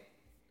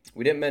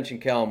we didn't mention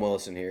Callum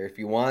Wilson here. If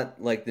you want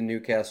the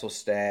Newcastle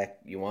stack,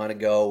 you want to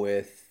go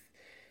with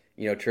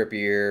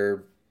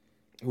Trippier,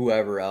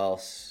 whoever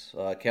else.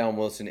 Callum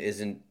Wilson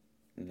isn't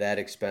that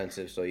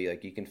expensive, so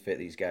you can fit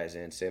these guys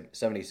in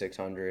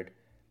 7,600.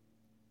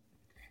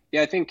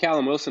 Yeah, I think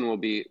Callum Wilson will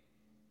be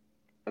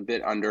a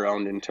bit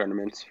under-owned in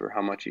tournaments for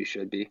how much he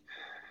should be.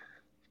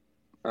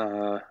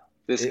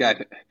 This guy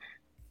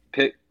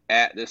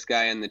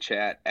in the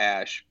chat,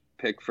 Ash,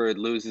 Pickford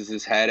loses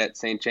his head at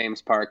St.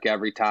 James Park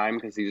every time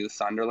because he's a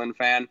Sunderland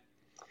fan.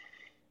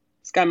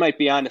 This guy might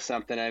be onto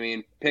something. I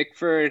mean,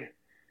 Pickford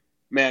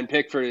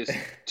is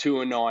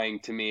too annoying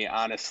to me,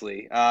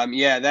 honestly.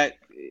 Yeah, that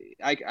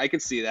I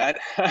could see that.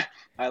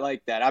 I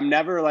like that. I'm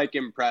never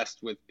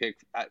impressed with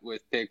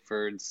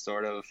Pickford's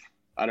sort of.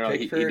 I don't know.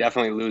 He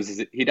definitely loses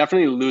it. He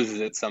definitely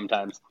loses it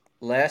sometimes.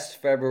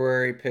 Last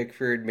February,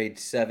 Pickford made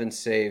 7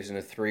 saves in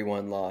a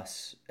 3-1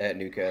 loss at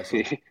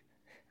Newcastle.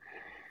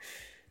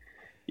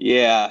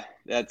 Yeah,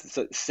 that's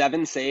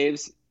 7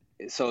 saves.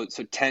 So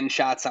 10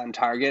 shots on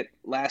target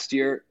last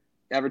year.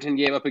 Everton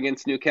gave up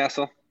against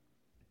Newcastle.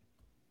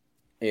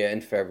 Yeah,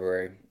 in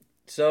February.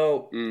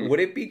 So would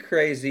it be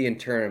crazy in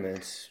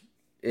tournaments?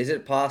 Is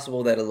it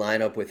possible that a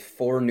lineup with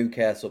 4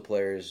 Newcastle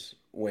players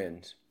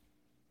wins?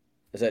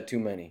 Is that too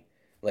many?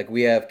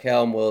 We have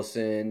Callum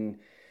Wilson,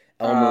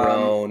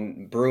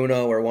 Almiron,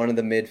 Bruno, or one of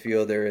the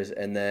midfielders,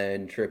 and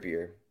then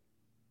Trippier.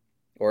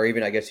 Or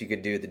even, I guess you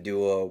could do the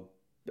duo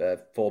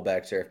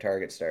fullbacks there if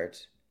Target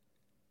starts.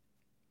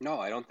 No,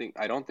 I don't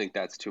think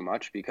that's too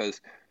much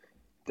because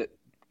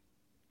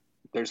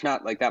there's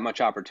not that much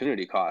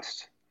opportunity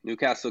cost.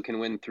 Newcastle can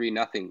win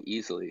 3-0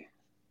 easily,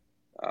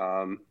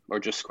 or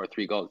just score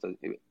 3 goals.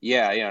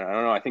 Yeah, I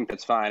don't know. I think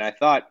that's fine. I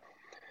thought,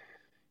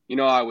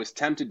 I was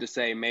tempted to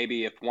say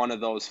maybe if one of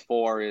those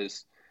 4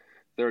 is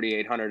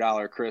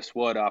 $3,800 Chris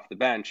Wood off the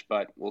bench,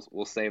 but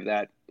we'll save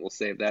that. We'll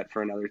save that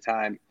for another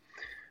time.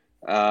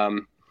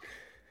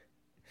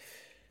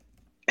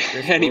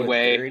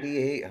 Anyway,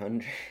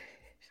 3,800.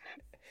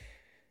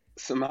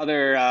 Some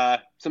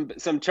other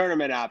some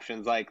tournament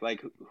options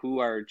who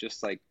are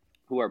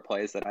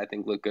plays that I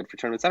think look good for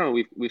tournaments. I don't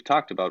know. We've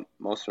talked about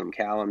most of them: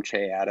 Callum,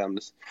 Che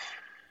Adams,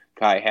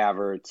 Kai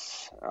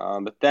Havertz.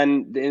 But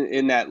then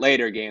in that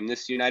later game,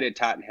 this United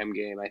Tottenham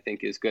game, I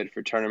think is good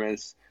for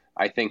tournaments.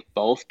 I think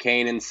both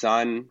Kane and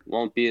Son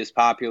won't be as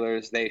popular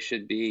as they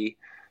should be.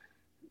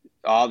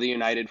 All the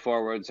United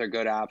forwards are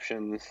good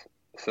options.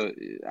 So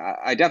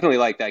I definitely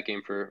like that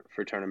game for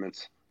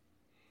tournaments.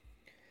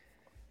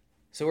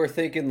 So we're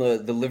thinking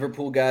the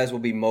Liverpool guys will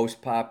be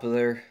most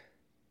popular.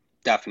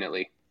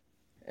 Definitely.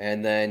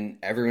 And then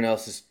everyone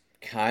else is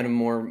kind of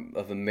more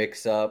of a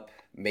mix-up.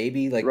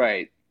 Maybe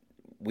right.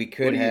 We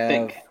could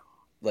have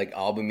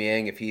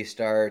Aubameyang if he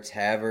starts,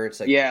 Havertz.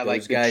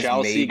 Those the guys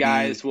Chelsea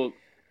guys will.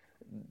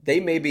 They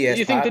may be as. Do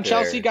you think popular. The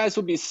Chelsea guys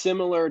will be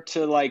similar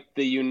to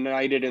the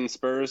United and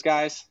Spurs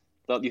guys?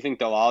 Do you think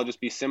they'll all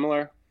just be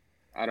similar?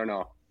 I don't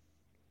know.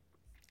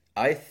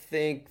 I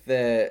think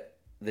that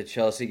the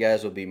Chelsea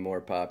guys will be more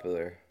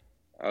popular.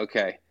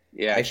 Okay.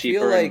 Yeah, I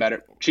cheaper and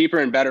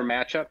better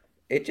matchup.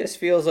 It just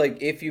feels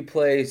like if you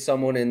play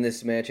someone in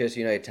this Manchester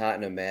United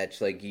Tottenham match,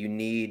 you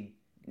need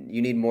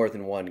more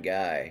than one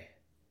guy.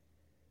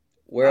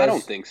 Whereas, I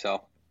don't think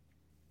so.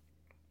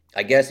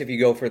 I guess if you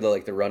go for the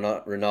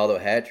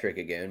Ronaldo hat trick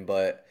again,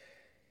 but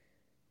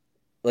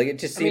it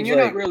just seems you're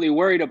not really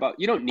worried about.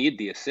 You don't need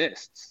the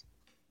assists.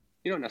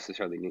 You don't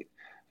necessarily need.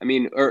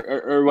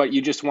 Or what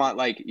you just want,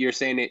 you're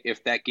saying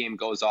if that game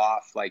goes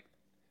off,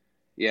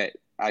 yeah,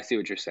 I see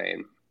what you're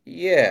saying.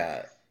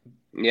 Yeah,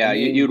 Yeah, I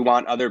mean, you'd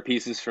want other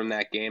pieces from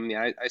that game.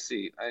 Yeah, I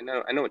see. I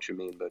know what you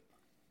mean, but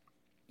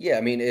yeah,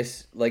 I mean,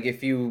 it's like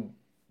if you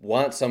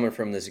want someone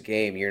from this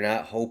game, you're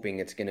not hoping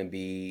it's going to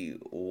be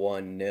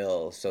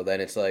 1-0. So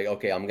then it's like,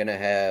 okay, I'm going to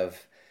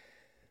have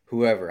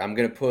whoever. I'm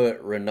going to put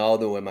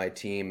Ronaldo in my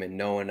team and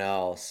no one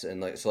else.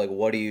 And like, so like,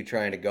 what are you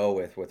trying to go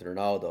with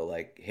Ronaldo?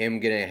 Like him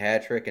getting a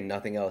hat trick and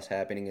nothing else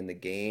happening in the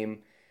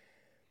game,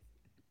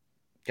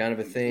 kind of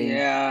a thing.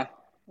 yeah,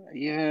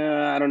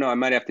 I don't know. I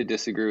might have to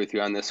disagree with you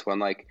on this one.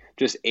 Like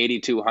just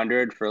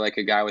 8,200 for like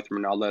a guy with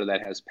Ronaldo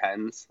that has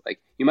pens. Like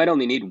you might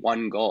only need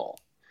one goal.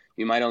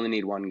 You might only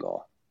need one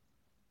goal.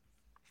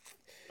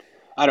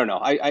 I don't know.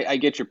 I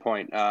get your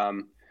point.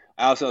 I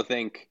also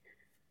think,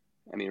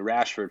 I mean,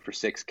 Rashford for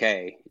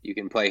 6K, you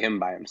can play him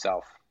by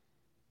himself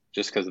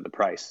just because of the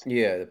price.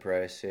 Yeah, the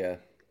price. Yeah.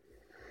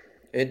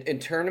 In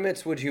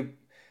tournaments,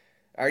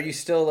 are you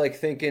still like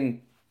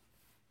thinking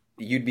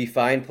you'd be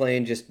fine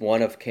playing just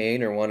one of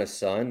Kane or one of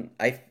Son?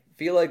 I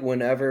feel like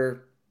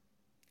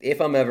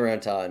if I'm ever on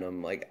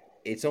Tottenham, like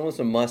it's almost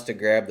a must to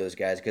grab those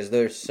guys because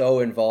they're so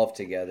involved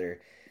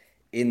together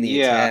in the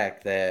Yeah,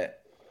 attack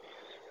that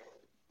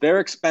they're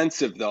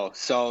expensive though,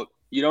 so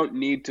you don't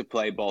need to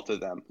play both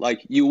of them.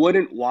 Like you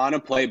wouldn't want to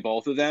play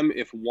both of them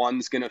if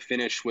one's gonna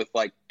finish with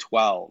like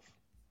 12.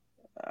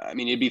 I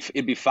mean,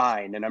 it'd be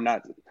fine, and I'm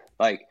not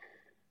like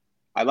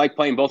I like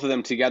playing both of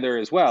them together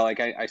as well. Like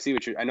I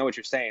know what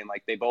you're saying.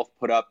 Like they both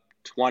put up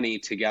 20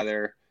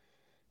 together,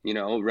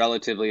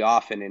 relatively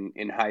often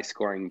in high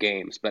scoring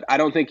games. But I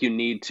don't think you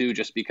need to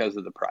just because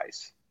of the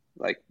price.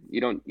 Like you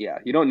don't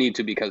need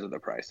to because of the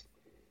price.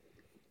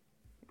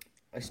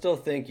 I still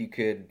think you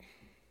could,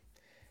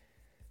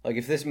 like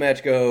if this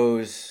match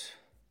goes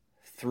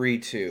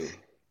 3-2,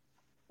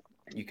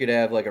 you could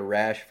have like a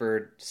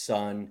Rashford,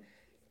 Son,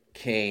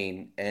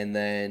 Kane, and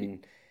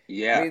then I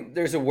Yeah. mean,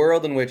 there's a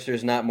world in which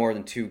there's not more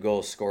than 2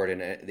 goals scored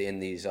in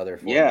these other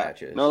four Yeah. No,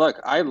 matches. look,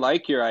 I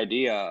like your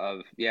idea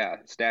of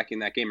stacking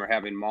that game or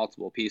having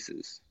multiple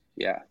pieces.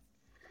 Yeah.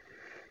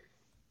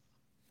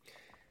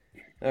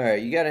 All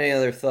right, you got any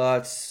other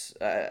thoughts?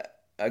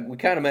 We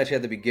kind of mentioned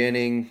at the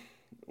beginning.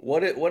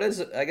 What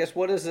is I guess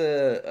what does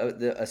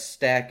a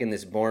stack in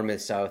this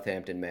Bournemouth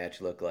Southampton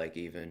match look like?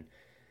 Even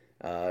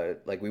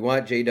like we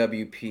want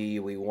JWP,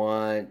 we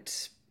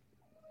want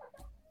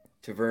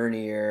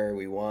Tavernier,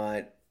 we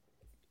want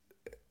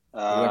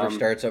whoever Um,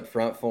 starts up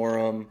front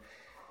for them.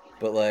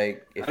 But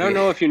like I if don't we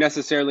know if you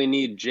necessarily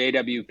need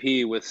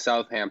JWP with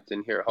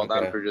Southampton here. Hold on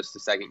okay for just a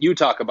second. You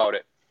talk about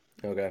it.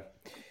 okay.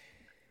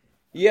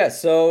 Yeah,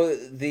 so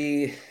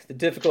the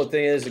difficult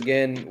thing is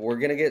again, we're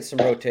gonna get some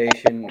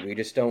rotation. We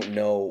just don't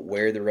know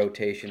where the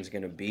rotation's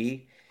gonna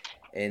be,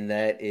 and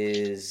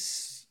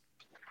that's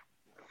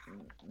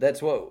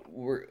what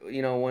we're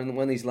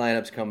when these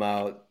lineups come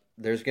out,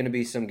 there's gonna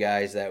be some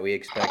guys that we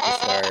expect to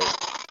start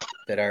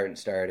that aren't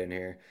starting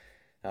here.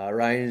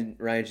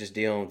 Ryan's just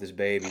dealing with his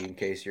baby in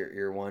case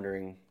you're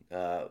wondering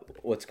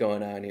what's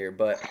going on here,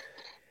 but.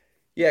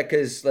 Yeah,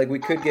 because like we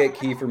could get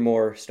Kiefer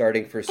Moore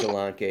starting for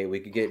Solanke. We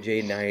could get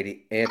Jay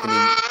Anthony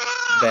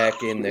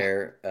back in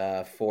there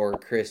for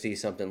Christie,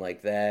 something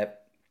like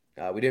that.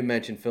 We didn't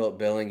mention Philip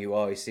Billing, who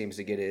always seems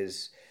to get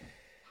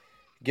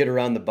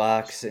around the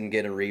box and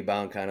get a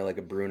rebound, kind of like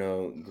a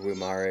Bruno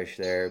Guimaraes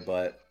there.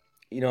 But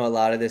a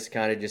lot of this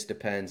kind of just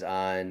depends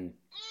on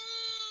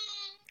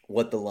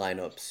what the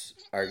lineups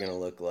are going to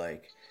look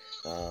like.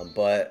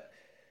 But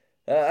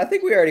I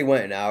think we already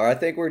went an hour. I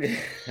think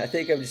I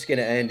think I'm just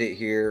gonna end it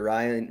here.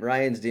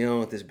 Ryan's dealing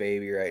with his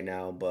baby right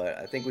now, but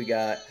I think we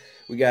got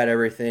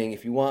everything.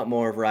 If you want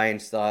more of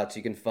Ryan's thoughts,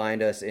 you can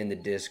find us in the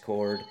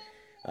Discord,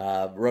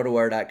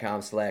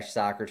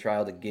 rotowire.com/soccer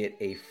trial to get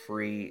a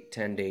free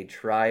 10-day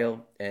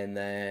trial, and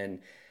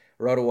then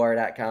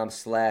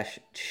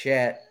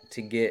rotowire.com/chat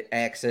to get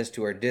access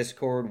to our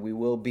Discord. We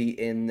will be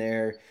in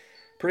there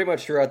pretty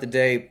much throughout the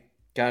day.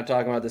 Kind of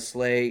talking about the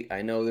slate.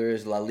 I know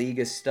there's La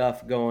Liga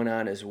stuff going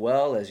on as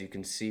well, as you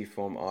can see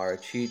from our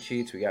cheat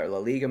sheets. We got La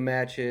Liga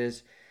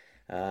matches,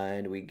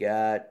 and we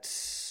got,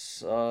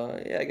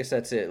 I guess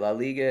that's it. La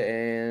Liga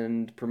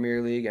and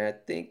Premier League, and I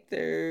think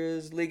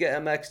there's Liga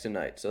MX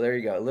tonight. So there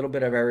you go, a little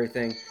bit of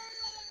everything.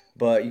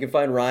 But you can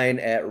find Ryan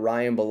at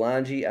Ryan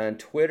Belangi on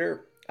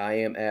Twitter. I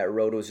am at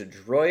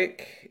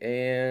Rotozadroic,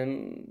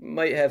 and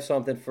might have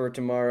something for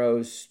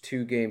tomorrow's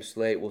 2-game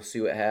slate. We'll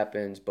see what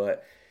happens,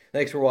 but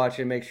thanks for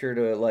watching. Make sure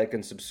to like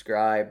and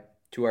subscribe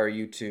to our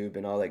YouTube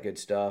and all that good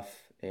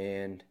stuff,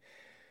 and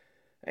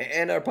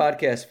our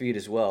podcast feed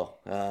as well.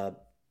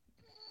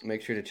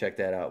 Make sure to check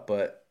that out.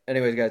 But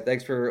anyways, guys,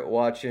 thanks for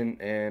watching,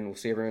 and we'll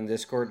see everyone in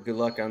Discord. Good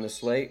luck on the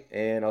slate,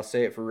 and I'll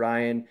say it for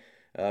Ryan.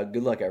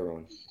 Good luck,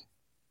 everyone.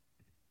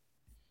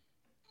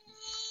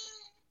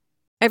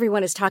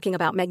 Everyone is talking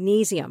about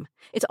magnesium.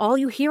 It's all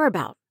you hear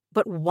about.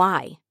 But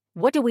why?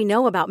 What do we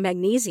know about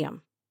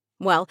magnesium?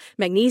 Well,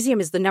 magnesium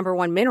is the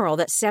 #1 mineral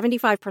that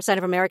 75%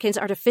 of Americans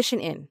are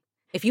deficient in.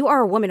 If you are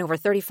a woman over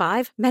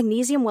 35,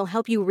 magnesium will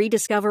help you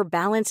rediscover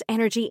balance,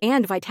 energy,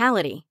 and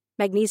vitality.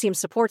 Magnesium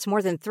supports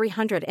more than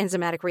 300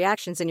 enzymatic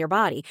reactions in your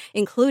body,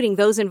 including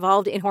those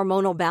involved in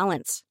hormonal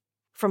balance.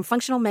 From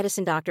functional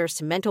medicine doctors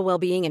to mental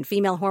well-being and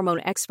female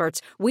hormone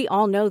experts, we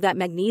all know that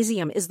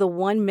magnesium is the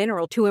one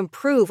mineral to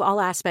improve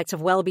all aspects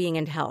of well-being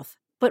and health.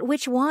 But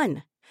which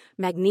one?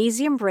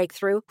 Magnesium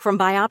Breakthrough from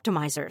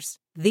Bioptimizers,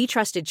 the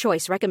trusted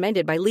choice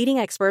recommended by leading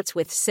experts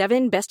with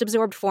 7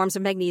 best-absorbed forms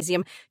of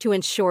magnesium to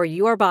ensure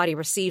your body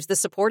receives the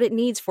support it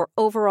needs for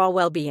overall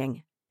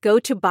well-being. Go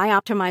to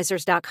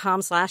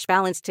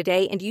bioptimizers.com/balance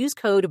today and use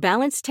code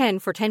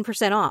BALANCE10 for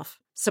 10% off.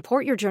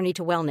 Support your journey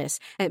to wellness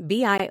at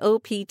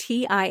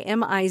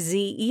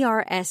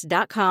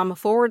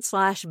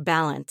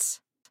bioptimizers.com/balance.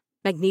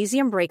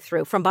 Magnesium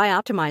Breakthrough from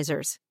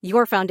Bioptimizers,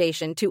 your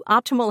foundation to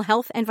optimal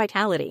health and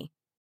vitality.